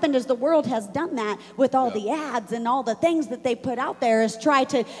what's happened is the world has done that with all the ads and all the things that they put out there is try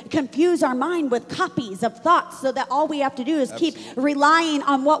to confuse our mind with copies of thoughts so that all we have to do is keep relying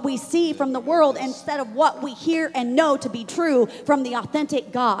on what we see from the world instead of what we hear and know to be true from the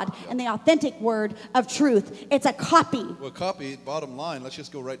authentic God and the authentic word of truth. It's a copy. Well, copy, bottom line, let's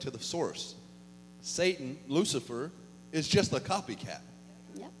just go right to the source. Satan, Lucifer, is just a copycat.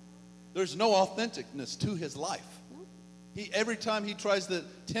 Yep. There's no authenticness to his life. Every time he tries to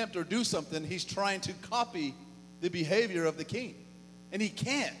tempt or do something, he's trying to copy the behavior of the king. And he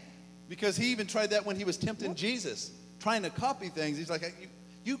can't, because he even tried that when he was tempting Jesus, trying to copy things. He's like,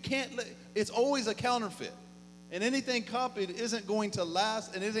 you can't, it's always a counterfeit. And anything copied isn't going to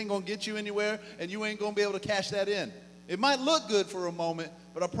last, and it ain't going to get you anywhere, and you ain't going to be able to cash that in. It might look good for a moment,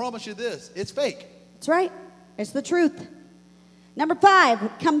 but I promise you this, it's fake. That's right. It's the truth. Number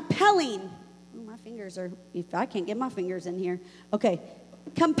 5, compelling. Oh, my fingers are, if I can't get my fingers in here. Okay.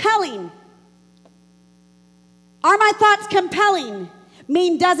 Compelling. Are my thoughts compelling?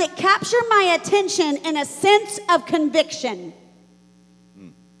 Mean, does it capture my attention in a sense of conviction?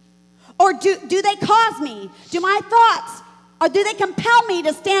 Or do they cause me? Do my thoughts, or do they compel me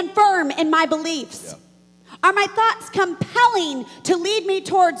to stand firm in my beliefs? Yeah. Are my thoughts compelling to lead me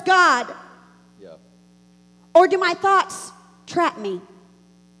towards God? Yeah. Or do my thoughts trap me?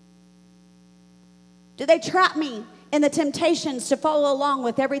 Do they trap me in the temptations to follow along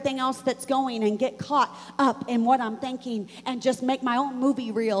with everything else that's going and get caught up in what I'm thinking and just make my own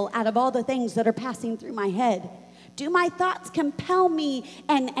movie reel out of all the things that are passing through my head? Do my thoughts compel me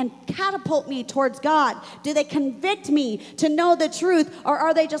and catapult me towards God? Do they convict me to know the truth? Or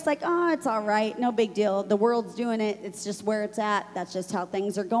are they just like, oh, it's all right, no big deal. The world's doing it. It's just where it's at. That's just how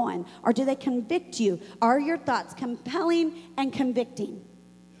things are going. Or do they convict you? Are your thoughts compelling and convicting?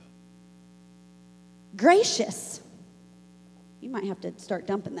 Gracious. You might have to start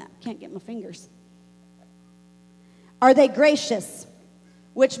dumping that. Can't get my fingers. Are they gracious?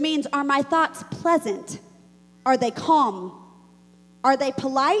 Which means, are my thoughts pleasant? Are they calm? Are they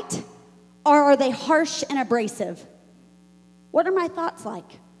polite? Or are they harsh and abrasive? What are my thoughts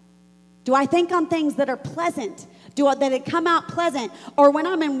like? Do I think on things that are pleasant? That it come out pleasant? Or when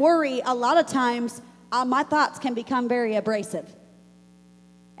I'm in worry, a lot of times, my thoughts can become very abrasive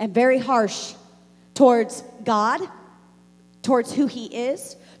and very harsh towards God, towards who he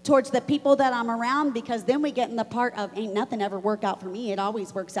is, towards the people that I'm around, because then we get in the part of, ain't nothing ever work out for me. It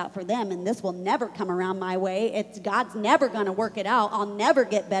always works out for them, and this will never come around my way. God's never going to work it out. I'll never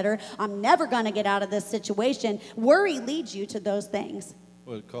get better. I'm never going to get out of this situation. Worry leads you to those things.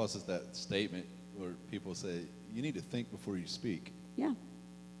 Well, it causes that statement where people say, you need to think before you speak. Yeah.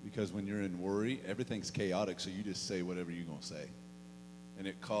 Because when you're in worry, everything's chaotic, so you just say whatever you're going to say. And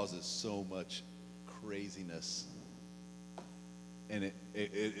it causes so much craziness. And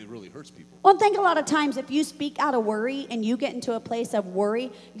it really hurts people. Well, I think a lot of times if you speak out of worry and you get into a place of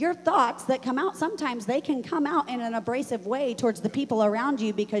worry, your thoughts that come out, sometimes they can come out in an abrasive way towards the people around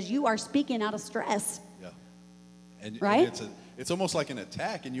you because you are speaking out of stress. Yeah. Right? And it's almost like an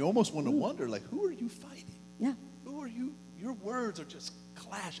attack, and you almost want to wonder, like, who are you fighting? Yeah. Who are you? Your words are just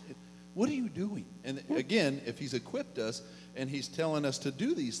clashing. What are you doing? And again, if he's equipped us and he's telling us to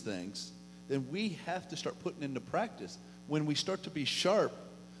do these things, then we have to start putting into practice. When we start to be sharp,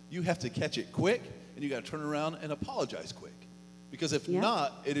 you have to catch it quick, and you got to turn around and apologize quick. Because if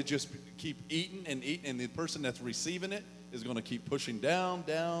not, it'll just keep eating, and the person that's receiving it is going to keep pushing down.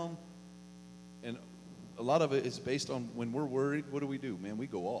 And a lot of it is based on when we're worried, what do? Man, we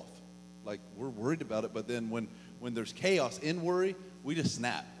go off. Like, we're worried about it, but then when there's chaos in worry, we just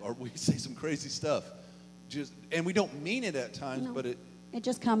snap, or we say some crazy stuff. And we don't mean it at times, but it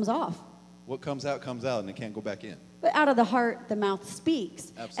just comes off. What comes out, and it can't go back in. But out of the heart, the mouth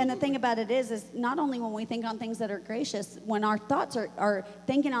speaks. Absolutely. And the thing about it is not only when we think on things that are gracious, when our thoughts are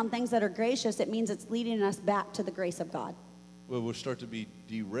thinking on things that are gracious, it means it's leading us back to the grace of God. Well, we'll start to be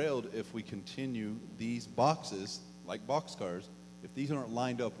derailed if we continue these boxes, like boxcars. If these aren't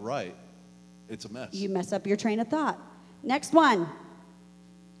lined up right, it's a mess. You mess up your train of thought. Next one.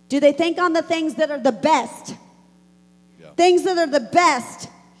 Do they think on the things that are the best? Yeah. Things that are the best.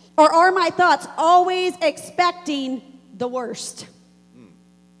 Or are my thoughts always expecting the worst?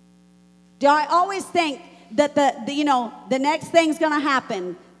 Do I always think that the next thing's going to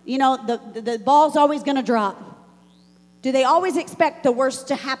happen? The ball's always going to drop. Do they always expect the worst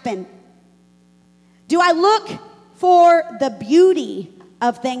to happen? Do I look for the beauty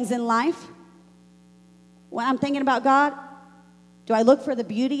of things in life? When I'm thinking about God, do I look for the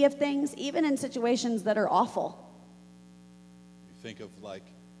beauty of things, even in situations that are awful? You think of like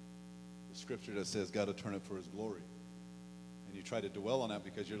the scripture that says God will turn it for his glory. And you try to dwell on that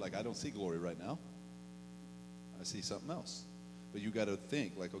because you're like, I don't see glory right now. I see something else. But you got to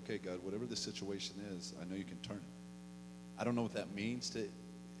think like, okay, God, whatever the situation is, I know you can turn it. I don't know what that means.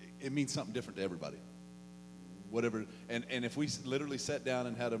 It means something different to everybody. Whatever. And if we literally sat down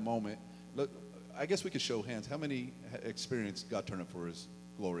and had a moment, look, I guess we could show hands. How many experienced God turn it for his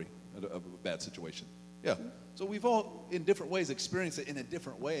glory, a bad situation? Yeah. So we've all, in different ways, experienced it in a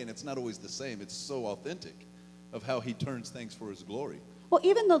different way, and it's not always the same. It's so authentic of how he turns things for his glory. Well,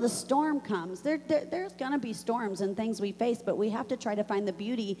 even though the storm comes, there's going to be storms and things we face, but we have to try to find the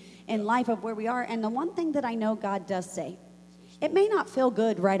beauty in life of where we are. And the one thing that I know God does say, it may not feel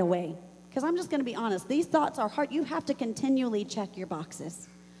good right away, because I'm just going to be honest. These thoughts are hard. You have to continually check your boxes.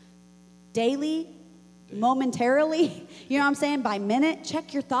 Daily, momentarily, you know what I'm saying? By minute,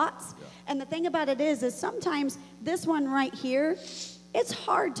 check your thoughts. Yeah. And the thing about it is sometimes this one right here, it's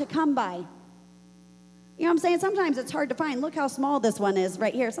hard to come by. You know what I'm saying? Sometimes it's hard to find. Look how small this one is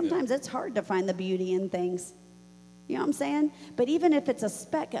right here. Sometimes it's hard to find the beauty in things. You know what I'm saying? But even if it's a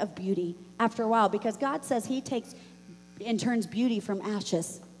speck of beauty after a while, because God says he takes and turns beauty from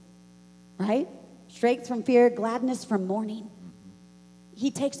ashes, right? Strength from fear, gladness from mourning. He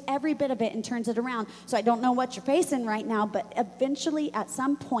takes every bit of it and turns it around. So I don't know what you're facing right now, but eventually at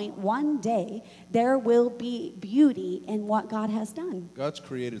some point, one day, there will be beauty in what God has done. God's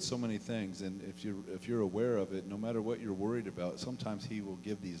created so many things, and if you're aware of it, no matter what you're worried about, sometimes he will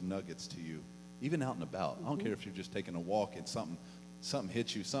give these nuggets to you, even out and about. I don't care if you're just taking a walk and something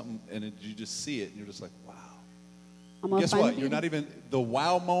hits you, you just see it, and you're just like, wow. Guess what? You're not even, the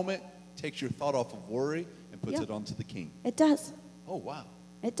wow moment takes your thought off of worry and puts it onto the king. It does. Oh, wow.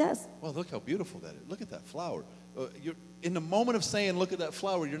 It does. Well, look how beautiful that is. Look at that flower. You're in the moment of saying, look at that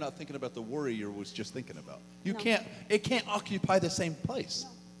flower, you're not thinking about the worry you was just thinking about. It can't occupy the same place.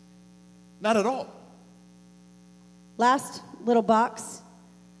 No. Not at all. Last little box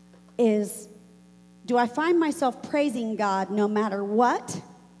is, do I find myself praising God no matter what?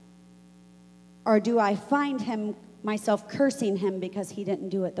 Or do I find myself cursing him because he didn't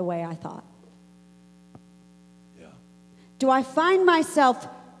do it the way I thought? Do I find myself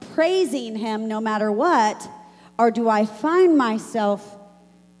praising him no matter what, or do I find myself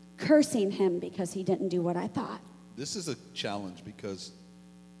cursing him because he didn't do what I thought? This is a challenge because,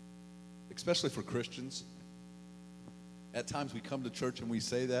 especially for Christians, at times we come to church and we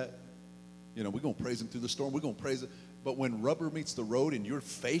say that, we're going to praise him through the storm, we're going to praise him. But when rubber meets the road and you're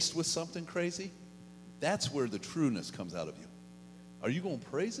faced with something crazy, that's where the trueness comes out of you. Are you going to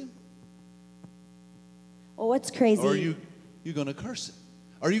praise him? Well, what's crazy? Or are you going to curse him?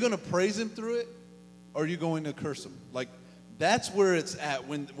 Are you going to praise him through it? Or are you going to curse him? Like, that's where it's at.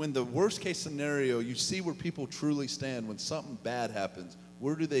 When the worst case scenario, you see where people truly stand. When something bad happens,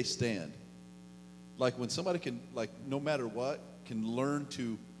 where do they stand? Like when somebody can, like no matter what, can learn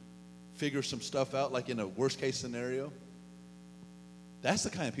to figure some stuff out, like in a worst case scenario. That's the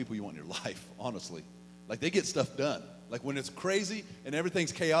kind of people you want in your life, honestly. Like they get stuff done. Like when it's crazy and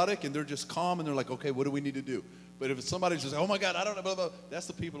everything's chaotic and they're just calm and they're like, okay, what do we need to do? But if it's somebody's just, oh my God, I don't know, blah, blah, blah, that's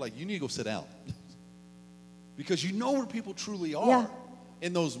the people like, you need to go sit down. Because you know where people truly are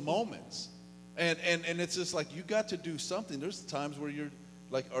in those moments. And it's just like, you got to do something. There's times where you're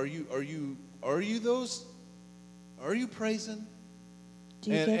like, are you praising?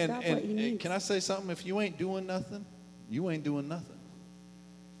 Do you give God what you need? Can I say something? If you ain't doing nothing, you ain't doing nothing.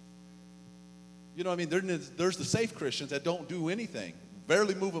 You know what I mean? There's the safe Christians that don't do anything,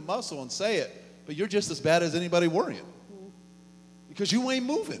 barely move a muscle and say it, but you're just as bad as anybody worrying because you ain't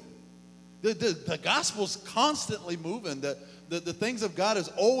moving. The gospel's constantly moving. The things of God is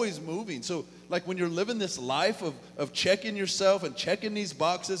always moving. So like when you're living this life of checking yourself and checking these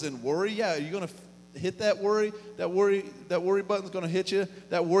boxes and worry, you're going to hit that worry button's going to hit you.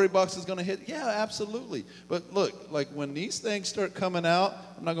 That worry box is going to hit. Yeah, absolutely. But look, like when these things start coming out,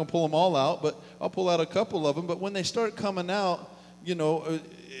 I'm not going to pull them all out, but I'll pull out a couple of them. But when they start coming out,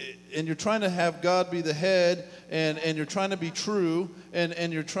 and you're trying to have God be the head and you're trying to be true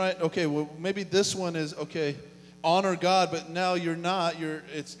and you're trying, okay, well, maybe this one is, okay, honor God, but now you're not.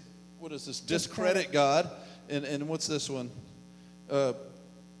 What is this? Discredit God. And what's this one?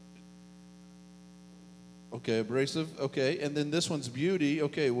 Okay, abrasive. Okay, and then this one's beauty.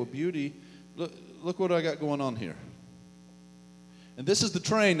 Okay, well, beauty. Look what I got going on here. And this is the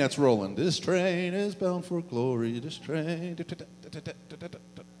train that's rolling. This train is bound for glory. This train.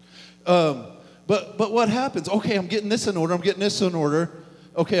 But what happens? Okay, I'm getting this in order. I'm getting this in order.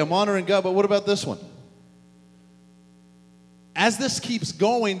 Okay, I'm honoring God. But what about this one? As this keeps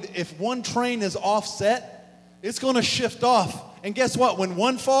going, if one train is offset, it's going to shift off. And guess what? When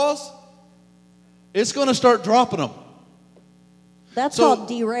one falls, it's going to start dropping them. That's called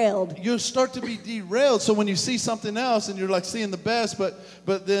derailed. You start to be derailed. So when you see something else and you're like seeing the best,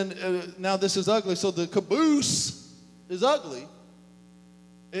 but then now this is ugly. So the caboose is ugly.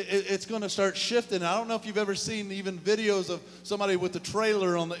 It's going to start shifting. I don't know if you've ever seen even videos of somebody with the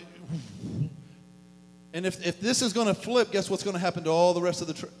trailer on the. And if this is going to flip, guess what's going to happen to all the rest of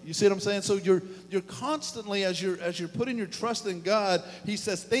the you see what I'm saying? So you're constantly, as you're putting your trust in God, he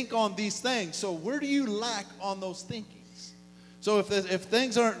says, think on these things. So where do you lack on those thinkings? So if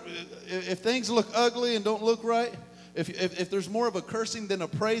things look ugly and don't look right, if there's more of a cursing than a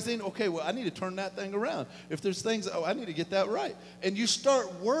praising, okay, well, I need to turn that thing around. If there's things, I need to get that right. And you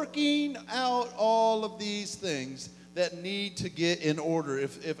start working out all of these things that need to get in order.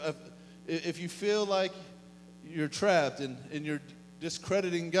 If you feel like you're trapped and you're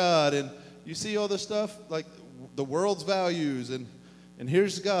discrediting God and you see all this stuff, like the world's values, and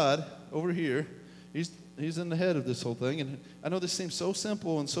here's God over here. He's in the head of this whole thing. And I know this seems so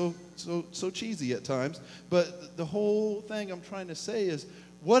simple and so cheesy at times, but the whole thing I'm trying to say is,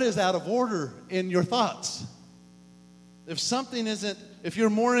 what is out of order in your thoughts? If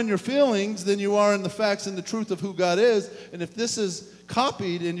you're more in your feelings than you are in the facts and the truth of who God is, and if this is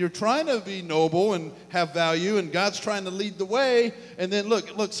copied and you're trying to be noble and have value and God's trying to lead the way, and then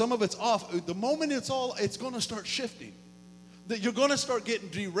look, some of it's off. The moment it's going to start shifting. That you're going to start getting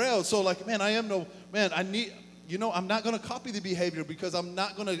derailed. So like, I'm not going to copy the behavior because I'm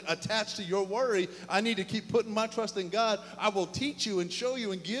not going to attach to your worry. I need to keep putting my trust in God. I will teach you and show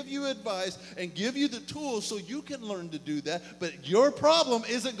you and give you advice and give you the tools so you can learn to do that. But your problem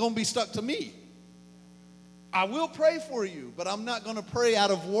isn't going to be stuck to me. I will pray for you, but I'm not going to pray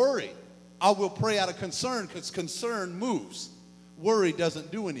out of worry. I will pray out of concern because concern moves. Worry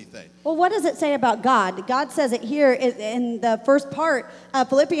doesn't do anything. Well, what does it say about God? God says it here in the first part of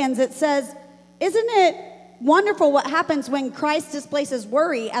Philippians. It says, isn't it wonderful what happens when Christ displaces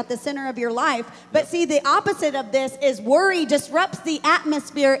worry at the center of your life? But see, the opposite of this is worry disrupts the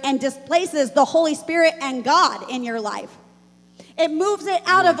atmosphere and displaces the Holy Spirit and God in your life. It moves it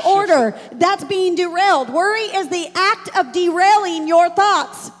out of order. That's being derailed. Worry is the act of derailing your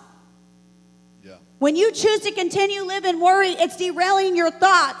thoughts. When you choose to continue living worry, it's derailing your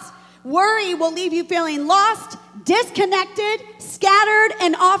thoughts. Worry will leave you feeling lost, disconnected, scattered,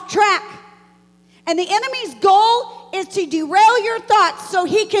 and off track. And the enemy's goal is to derail your thoughts so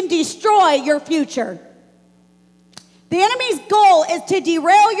he can destroy your future. The enemy's goal is to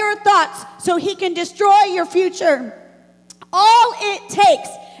derail your thoughts so he can destroy your future. All it takes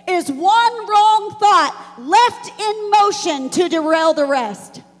is one wrong thought left in motion to derail the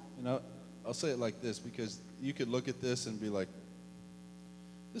rest. I'll say it like this because you could look at this and be like,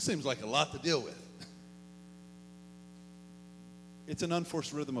 this seems like a lot to deal with. It's an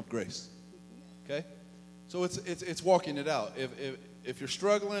unforced rhythm of grace. Okay? So it's walking it out. If you're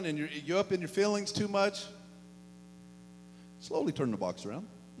struggling and you're up in your feelings too much, slowly turn the box around.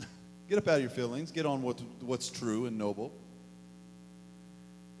 Get up out of your feelings. Get on what's true and noble.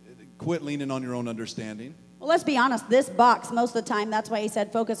 Quit leaning on your own understanding. Well, let's be honest. This box, most of the time, that's why he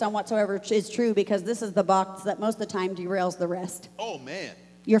said focus on whatsoever is true, because this is the box that most of the time derails the rest. Oh, man.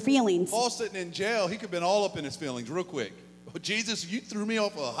 Your feelings. Paul sitting in jail, he could have been all up in his feelings real quick. Oh, Jesus, you threw me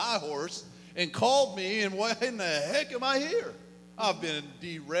off a high horse and called me, and why in the heck am I here? I've been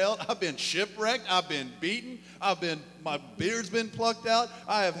derailed. I've been shipwrecked. I've been beaten. My beard's been plucked out.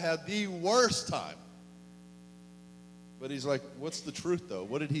 I have had the worst time. But he's like, what's the truth, though?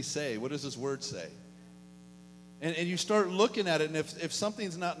 What did he say? What does his word say? And you start looking at it, and if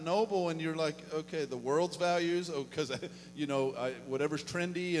something's not noble, and you're like, okay, the world's values, because whatever's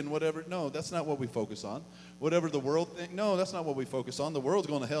trendy and whatever, no, that's not what we focus on. Whatever the world thinks, no, that's not what we focus on. The world's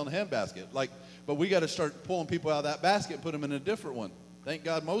going to hell in a handbasket. But we got to start pulling people out of that basket and put them in a different one. Thank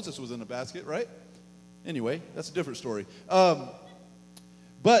God Moses was in a basket, right? Anyway, that's a different story.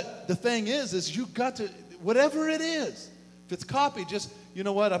 But the thing is you got to, whatever it is, if it's copied, just, you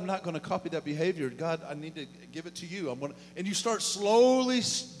know what, I'm not going to copy that behavior. God, I need to give it to you. And you start slowly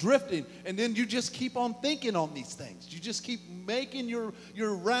drifting, and then you just keep on thinking on these things. You just keep making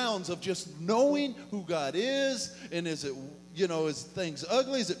your rounds of just knowing who God is, and is it, is things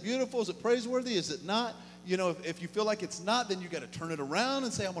ugly? Is it beautiful? Is it praiseworthy? Is it not? If you feel like it's not, then you got to turn it around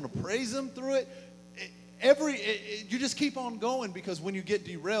and say, I'm going to praise him through it. You just keep on going, because when you get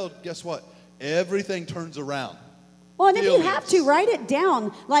derailed, guess what? Everything turns around. Well, and if you have to, write it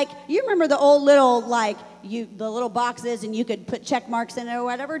down. Like, you remember the old little, the little boxes, and you could put check marks in it or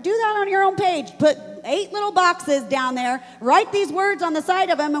whatever. Do that on your own page. Put 8 little boxes down there. Write these words on the side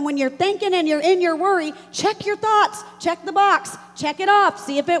of them, and when you're thinking and you're in your worry, check your thoughts. Check the box. Check it off.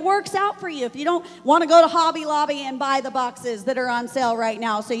 See if it works out for you. If you don't want to go to Hobby Lobby and buy the boxes that are on sale right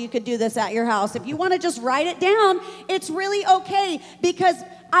now, so you could do this at your house. If you want to just write it down, it's really okay, because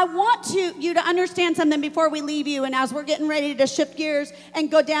I want you to understand something before we leave you, and as we're getting ready to shift gears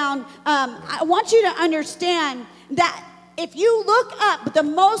and go down, I want you to understand that if you look up the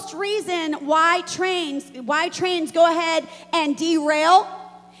most reason why trains go ahead and derail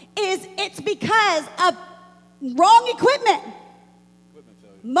is it's because of wrong equipment.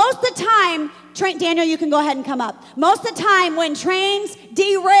 Most of the time, Daniel, you can go ahead and come up. Most of the time when trains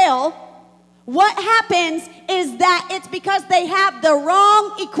derail, what happens is that it's because they have the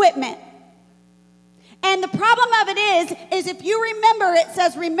wrong equipment. And the problem of it is if you remember, it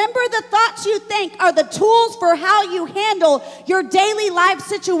says, remember the thoughts you think are the tools for how you handle your daily life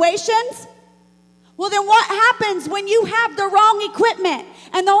situations. Well, then what happens when you have the wrong equipment?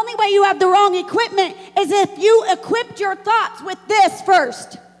 And the only way you have the wrong equipment is if you equipped your thoughts with this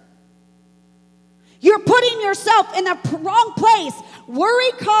first. You're putting yourself in the wrong place.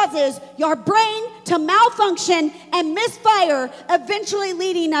 Worry causes your brain to malfunction and misfire, eventually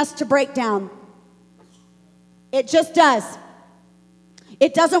leading us to breakdown. It just does.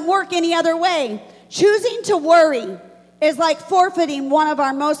 It doesn't work any other way. Choosing to worry is like forfeiting one of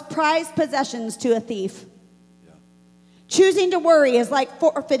our most prized possessions to a thief. Yeah. Choosing to worry is like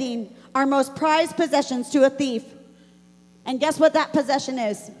forfeiting our most prized possessions to a thief. And guess what that possession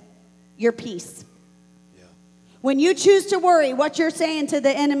is? Your peace. Yeah. When you choose to worry, what you're saying to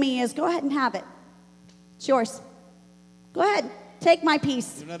the enemy is, go ahead and have it. It's yours. Go ahead. Take my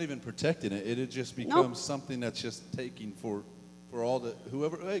peace. You're not even protecting it. It just becomes something that's just taking for all the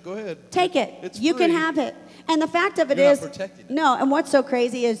whoever. Hey, go ahead. Take it. It's you free. can have it. And the fact of it You're is, not protecting it. No. And what's so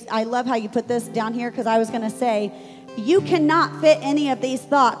crazy is, I love how you put this down here, because I was going to say, you cannot fit any of these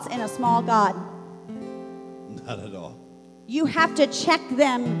thoughts in a small God. Not at all. You have to check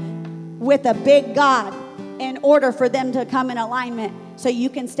them with a big God in order for them to come in alignment, so you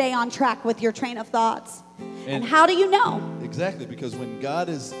can stay on track with your train of thoughts. And how do you know? Exactly, because when God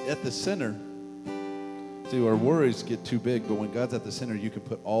is at the center, see, our worries get too big, but when God's at the center, you can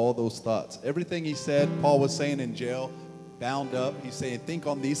put all those thoughts. Everything he said, Paul was saying in jail, bound up, he's saying, think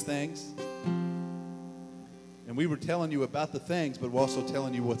on these things. And we were telling you about the things, but we're also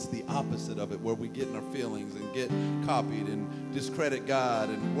telling you what's the opposite of it, where we get in our feelings and get copied and discredit God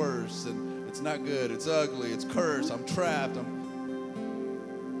and worse, and it's not good, it's ugly, it's cursed, I'm trapped,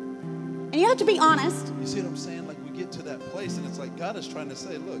 And you have to be honest. You see what I'm saying? Like, we get to that place, and it's like God is trying to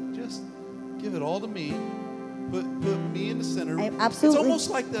say, look, just give it all to me. Put me in the center. Absolutely.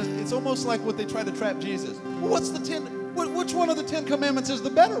 It's almost like what they try to trap Jesus. Well, which one of the 10 commandments is the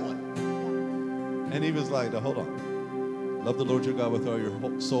better one? And he was like, hold on. Love the Lord your God with all your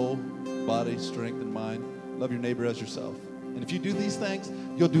whole soul, body, strength, and mind. Love your neighbor as yourself. And if you do these things,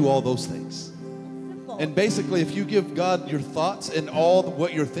 you'll do all those things. And basically, if you give God your thoughts and all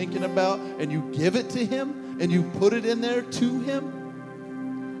what you're thinking about, and you give it to him, and you put it in there to him,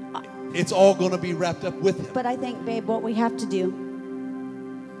 it's all going to be wrapped up with him. But I think, babe, what we have to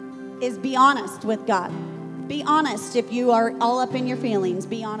do is be honest with God. Be honest. If you are all up in your feelings,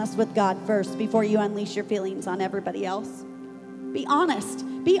 be honest with God first before you unleash your feelings on everybody else. Be honest.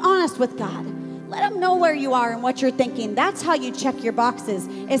 Be honest with God. Let him know where you are and what you're thinking. That's how you check your boxes,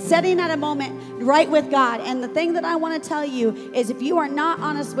 is setting at a moment right with God. And the thing that I want to tell you is, if you are not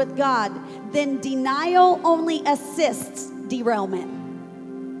honest with God, then denial only assists derailment.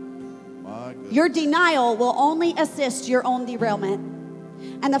 Your denial will only assist your own derailment.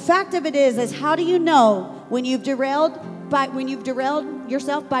 And the fact of it is how do you know when you've derailed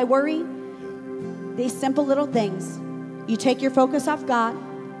yourself by worry? These simple little things. You take your focus off God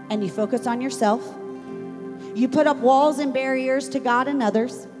and you focus on yourself. You put up walls and barriers to God and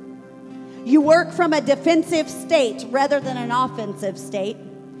others. You work from a defensive state rather than an offensive state.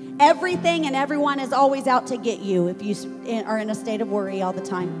 Everything and everyone is always out to get you if you are in a state of worry all the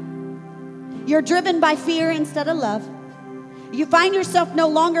time. You're driven by fear instead of love. You find yourself no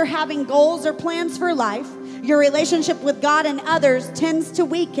longer having goals or plans for life. Your relationship with God and others tends to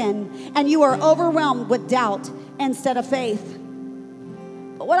weaken, and you are overwhelmed with doubt instead of faith.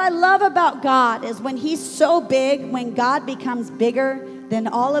 But what I love about God is when he's so big, when God becomes bigger than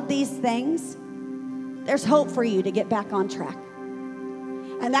all of these things, there's hope for you to get back on track.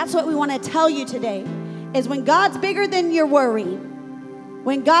 And that's what we want to tell you today, is when God's bigger than your worry,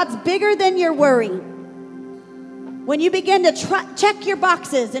 when God's bigger than your worry, when you begin to check your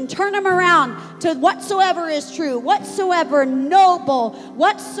boxes and turn them around to whatsoever is true, whatsoever noble,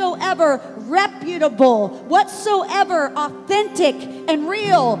 whatsoever reputable, whatsoever authentic and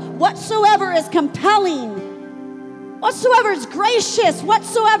real, whatsoever is compelling, whatsoever is gracious,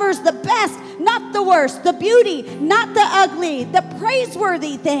 whatsoever is the best, not the worst, the beauty, not the ugly, the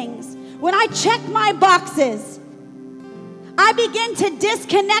praiseworthy things. When I check my boxes, I begin to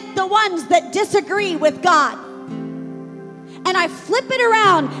disconnect the ones that disagree with God. And I flip it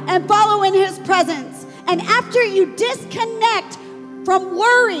around and follow in his presence. And after you disconnect from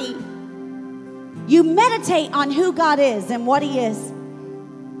worry, you meditate on who God is and what He is.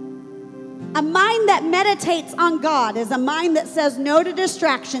 A mind that meditates on God is a mind that says no to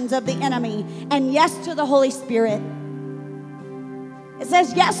distractions of the enemy and yes to the Holy Spirit. It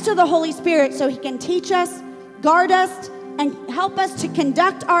says yes to the Holy Spirit so He can teach us, guard us, and help us to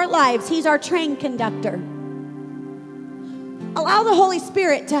conduct our lives. He's our train conductor. Allow the Holy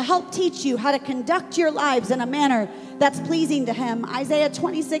Spirit to help teach you how to conduct your lives in a manner that's pleasing to Him. Isaiah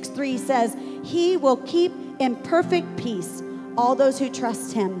 26:3 says, He will keep in perfect peace all those who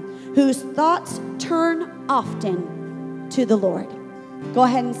trust Him, whose thoughts turn often to the Lord. Go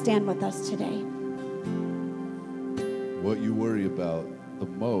ahead and stand with us today. What you worry about the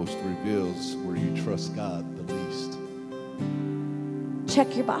most reveals where you trust God the least.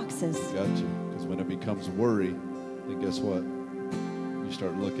 Check your boxes. Got you. Because when it becomes worry, then guess what? You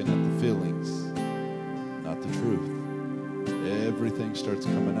start looking at the feelings, not the truth. Everything starts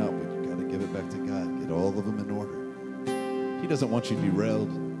coming out, but you got to give it back to God. Get all of them in order. He doesn't want you derailed.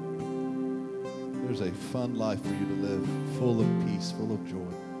 There's a fun life for you to live, full of peace, full of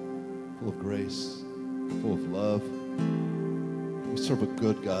joy, full of grace, full of love. We serve a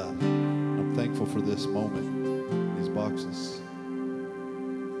good God. I'm thankful for this moment, these boxes.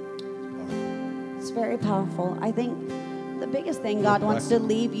 It's very powerful. I think the biggest thing God wants to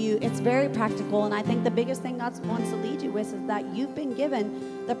leave you, it's very practical, and I think the biggest thing God wants to lead you with is that you've been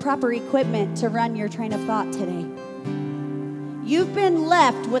given the proper equipment to run your train of thought today. You've been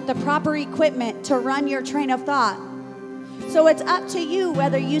left with the proper equipment to run your train of thought. So it's up to you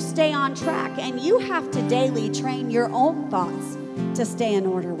whether you stay on track, and you have to daily train your own thoughts to stay in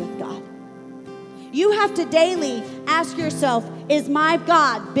order with God. You have to daily ask yourself, is my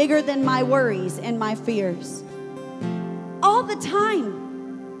God bigger than my worries and my fears? All the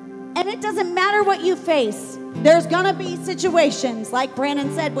time. And it doesn't matter what you face. There's going to be situations, like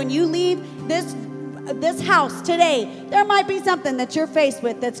Brandon said, when you leave this house today, there might be something that you're faced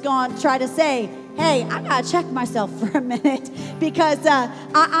with that's going to try to say, hey, I got to check myself for a minute because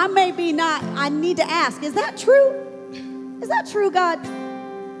I may be not, I need to ask, is that true? Is that true, God?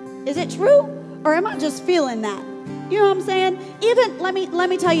 Is it true? Or am I just feeling that? You know what I'm saying? Even, let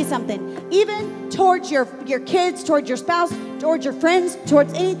me tell you something. Even towards your kids, towards your spouse, towards your friends,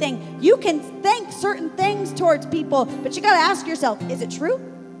 towards anything, you can think certain things towards people, but you got to ask yourself, is it true?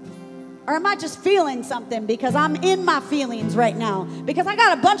 Or am I just feeling something because I'm in my feelings right now? Because I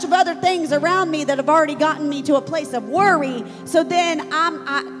got a bunch of other things around me that have already gotten me to a place of worry. So then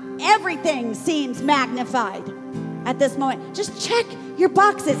everything seems magnified at this moment. Just check your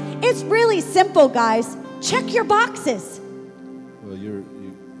boxes. It's really simple, guys. Check your boxes. Well, you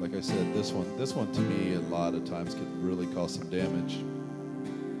like I said, this one to me a lot of times can really cause some damage.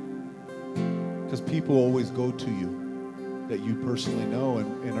 Because people always go to you that you personally know,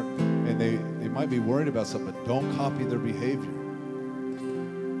 and they might be worried about something, but don't copy their behavior.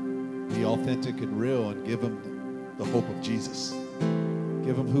 Be authentic and real and give them the hope of Jesus.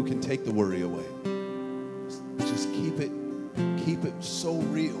 Give them who can take the worry away. Just keep it so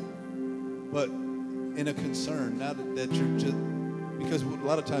real, but in a concern, not that you're just, because a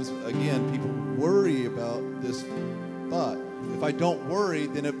lot of times, again, people worry about this thought. If I don't worry,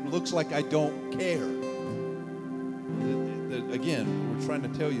 then it looks like I don't care. Again, we're trying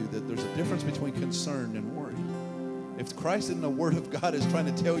to tell you that there's a difference between concern and worry. If Christ in the Word of God is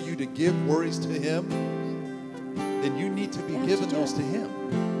trying to tell you to give worries to Him, then you need to be giving those to Him.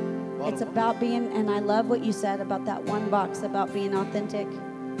 It's about being, and I love what you said about that one box, about being authentic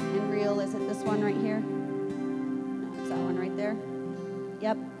and real. Is it this one right here? No, it's that one right there.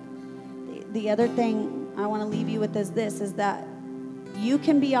 Yep. The other thing I want to leave you with is this, is that you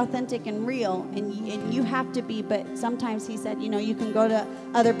can be authentic and real, and you have to be, but sometimes he said, you can go to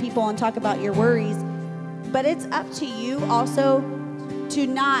other people and talk about your worries, but it's up to you also to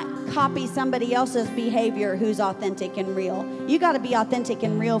not copy somebody else's behavior who's authentic and real. You got to be authentic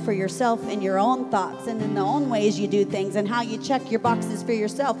and real for yourself and your own thoughts and in the own ways you do things and how you check your boxes for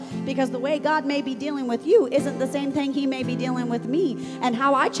yourself, because the way God may be dealing with you isn't the same thing He may be dealing with me, and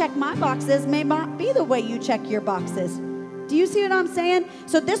how I check my boxes may not be the way you check your boxes. Do you see what I'm saying?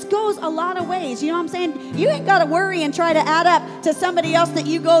 So this goes a lot of ways. You know what I'm saying? You ain't got to worry and try to add up to somebody else that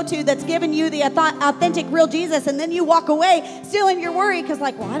you go to that's giving you the authentic, real Jesus, and then you walk away still in your worry because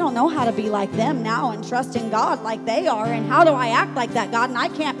well, I don't know how to be like them now and trust in God like they are, and how do I act like that, God? And I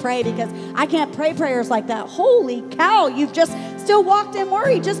can't pray because I can't pray prayers like that. Holy cow, you've just still walked in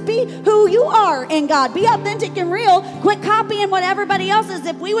worry. Just be who you are in God. Be authentic and real. Quit copying what everybody else is.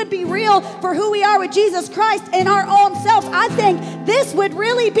 If we would be real for who we are with Jesus Christ in our own selves, I think this would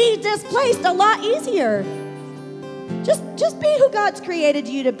really be displaced a lot easier. Just be who God's created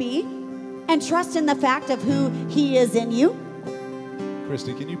you to be and trust in the fact of who He is in you.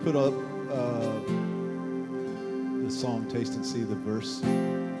 Christy, can you put up the song Taste and See, the verse?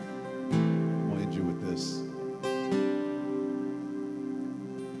 I'm going to end you with this. There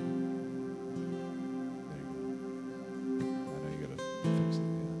you go. I know you got to fix it.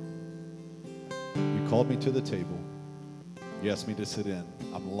 Yeah. You called me to the table. You asked me to sit in.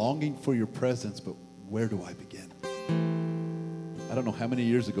 I'm longing for your presence, but where do I begin? I don't know how many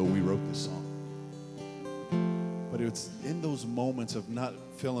years ago we wrote this song. But it's in those moments of not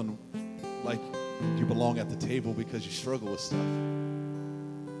feeling like you belong at the table because you struggle with stuff.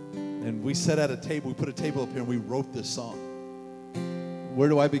 And we sat at a table, we put a table up here and we wrote this song. Where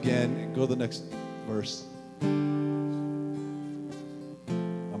do I begin? Go to the next verse. I'm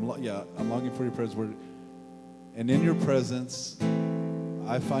longing for your presence. And in your presence,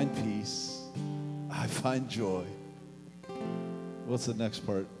 I find peace. I find joy. What's the next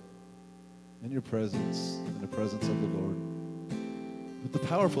part? In your presence, in the presence of the Lord. But the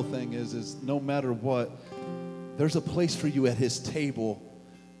powerful thing is no matter what, there's a place for you at His table,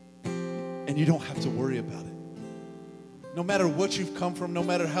 and you don't have to worry about it. No matter what you've come from, no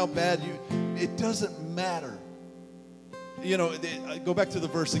matter how bad it doesn't matter. You know, go back to the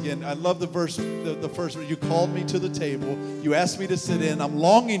verse again. I love the verse, the first verse. You called me to the table. You asked me to sit in. I'm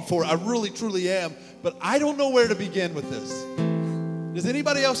longing for it. I really, truly am. But I don't know where to begin with this. Does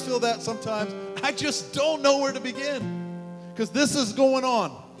anybody else feel that sometimes? I just don't know where to begin. Because this is going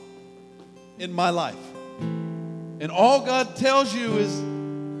on in my life. And all God tells you is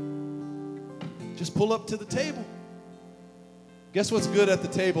just pull up to the table. Guess what's good at the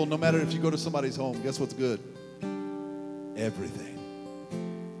table, no matter if you go to somebody's home? Guess what's good? Everything.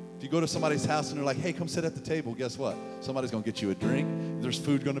 If you go to somebody's house and they're like, hey, come sit at the table, guess what? Somebody's going to get you a drink. There's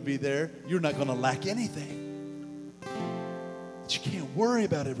food going to be there. You're not going to lack anything. But you can't worry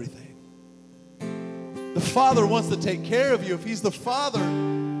about everything. The Father wants to take care of you. If He's the Father,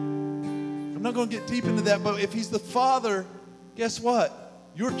 I'm not going to get deep into that, but if He's the Father, guess what?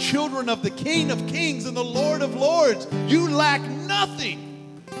 You're children of the King of Kings and the Lord of Lords. You lack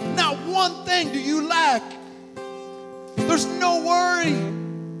nothing. Not one thing do you lack. There's no worry.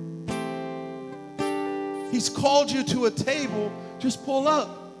 He's called you to a table. Just pull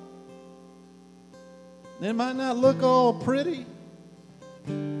up. It might not look all pretty,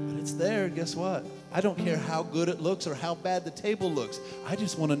 but it's there. Guess what? I don't care how good it looks or how bad the table looks. I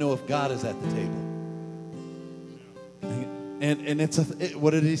just want to know if God is at the table. And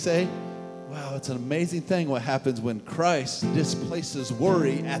what did He say? Wow, it's an amazing thing what happens when Christ displaces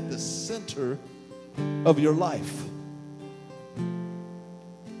worry at the center of your life.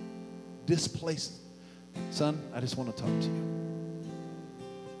 Displace. Son, I just want to talk to you.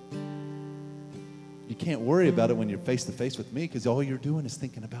 You can't worry about it when you're face to face with me because all you're doing is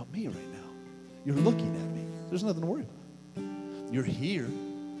thinking about me right now. You're looking at me. There's nothing to worry about. You're here.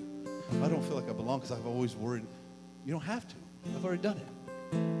 I don't feel like I belong because I've always worried. You don't have to. I've already done it.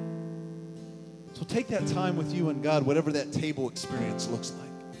 So take that time with you and God, whatever that table experience looks like.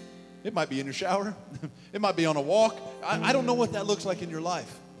 It might be in your shower. It might be on a walk. I don't know what that looks like in your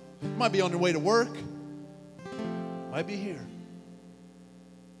life. It might be on your way to work. It might be here.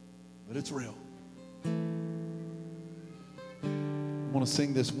 But it's real. I'm going to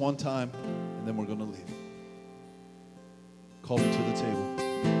sing this one time, and then we're going to leave. Call me to the table.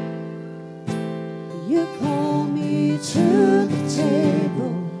 You call me to the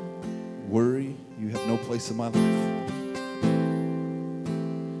table. Worry, you have no place in my life.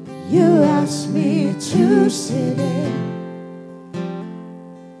 You ask me to sit in.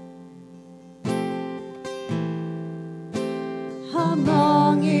 I'm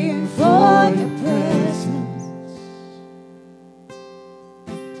longing for your presence.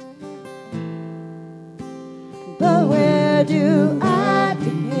 But where do I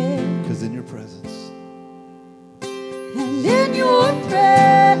begin? Because in your presence. And in your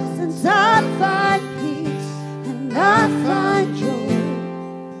presence I find peace and I find joy.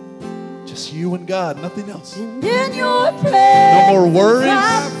 Just you and God, nothing else. And in your presence no more worries.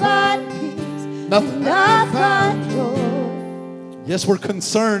 I find peace. Nothing. And I find joy. Yes, we're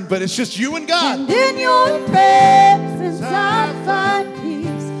concerned, but it's just you and God. And in your presence I find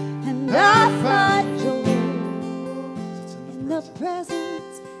peace and I find joy.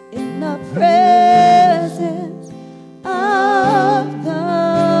 In the presence of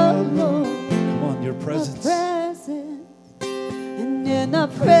the Lord. Come on, your presence. The presence the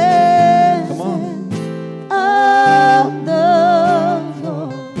presence Come on. of the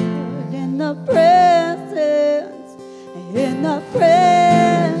Lord, in the presence, in the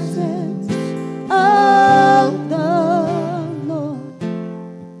presence of the Lord.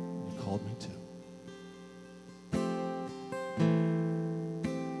 You called me to.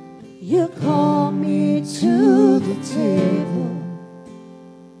 You call me to the table.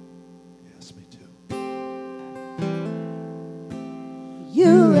 Yes, me too.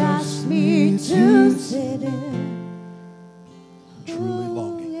 You asked me to sit in. I'm truly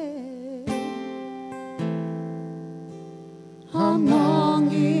longing. I'm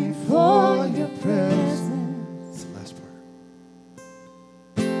longing for your presence. That's the last part.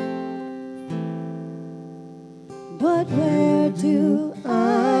 But where do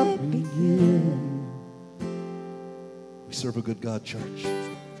I begin? We serve a good God, church.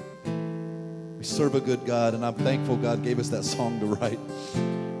 We serve a good God, and I'm thankful God gave us that song to write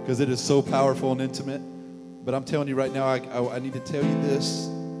because it is so powerful and intimate. But I'm telling you right now, I need to tell you this,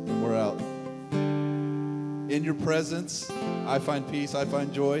 and we're out. In your presence, I find peace, I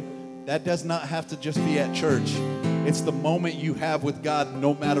find joy. That does not have to just be at church. It's the moment you have with God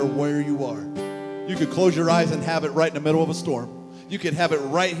no matter where you are. You could close your eyes and have it right in the middle of a storm. You could have it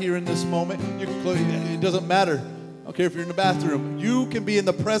right here in this moment. You can close, it doesn't matter. I don't care if you're in the bathroom. You can be in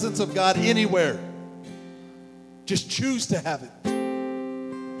the presence of God anywhere. Just choose to have it.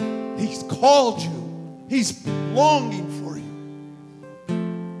 He's called you. He's longing for you.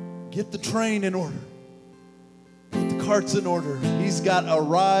 Get the train in order. Get the carts in order. He's got a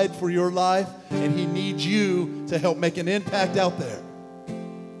ride for your life, and he needs you to help make an impact out there.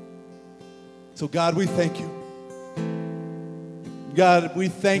 So God, we thank you. God, we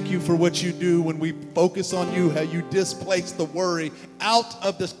thank you for what you do when we focus on you, how you displace the worry out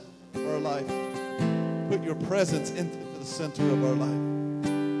of our life. Put your presence into the center of our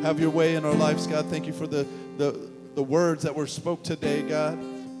life. Have your way in our lives, God. Thank you for the words that were spoke today, God.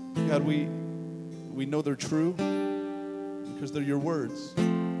 God, we know they're true because they're your words.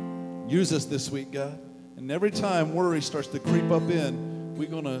 Use us this week, God. And every time worry starts to creep up in, we're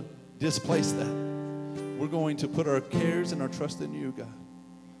going to displace that. We're going to put our cares and our trust in you, God.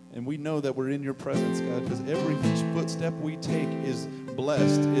 And we know that we're in your presence, God, because every footstep we take is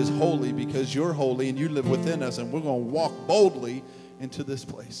blessed, is holy, because you're holy and you live within us. And we're going to walk boldly into this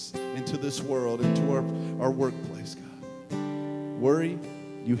place, into this world, into our workplace, God. Worry,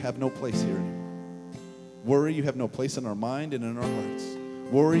 you have no place here anymore. Worry, you have no place in our mind and in our hearts.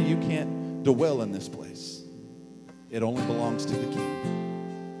 Worry, you can't dwell in this place. It only belongs to the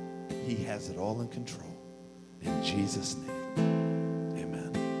King. He has it all in control. In Jesus' name.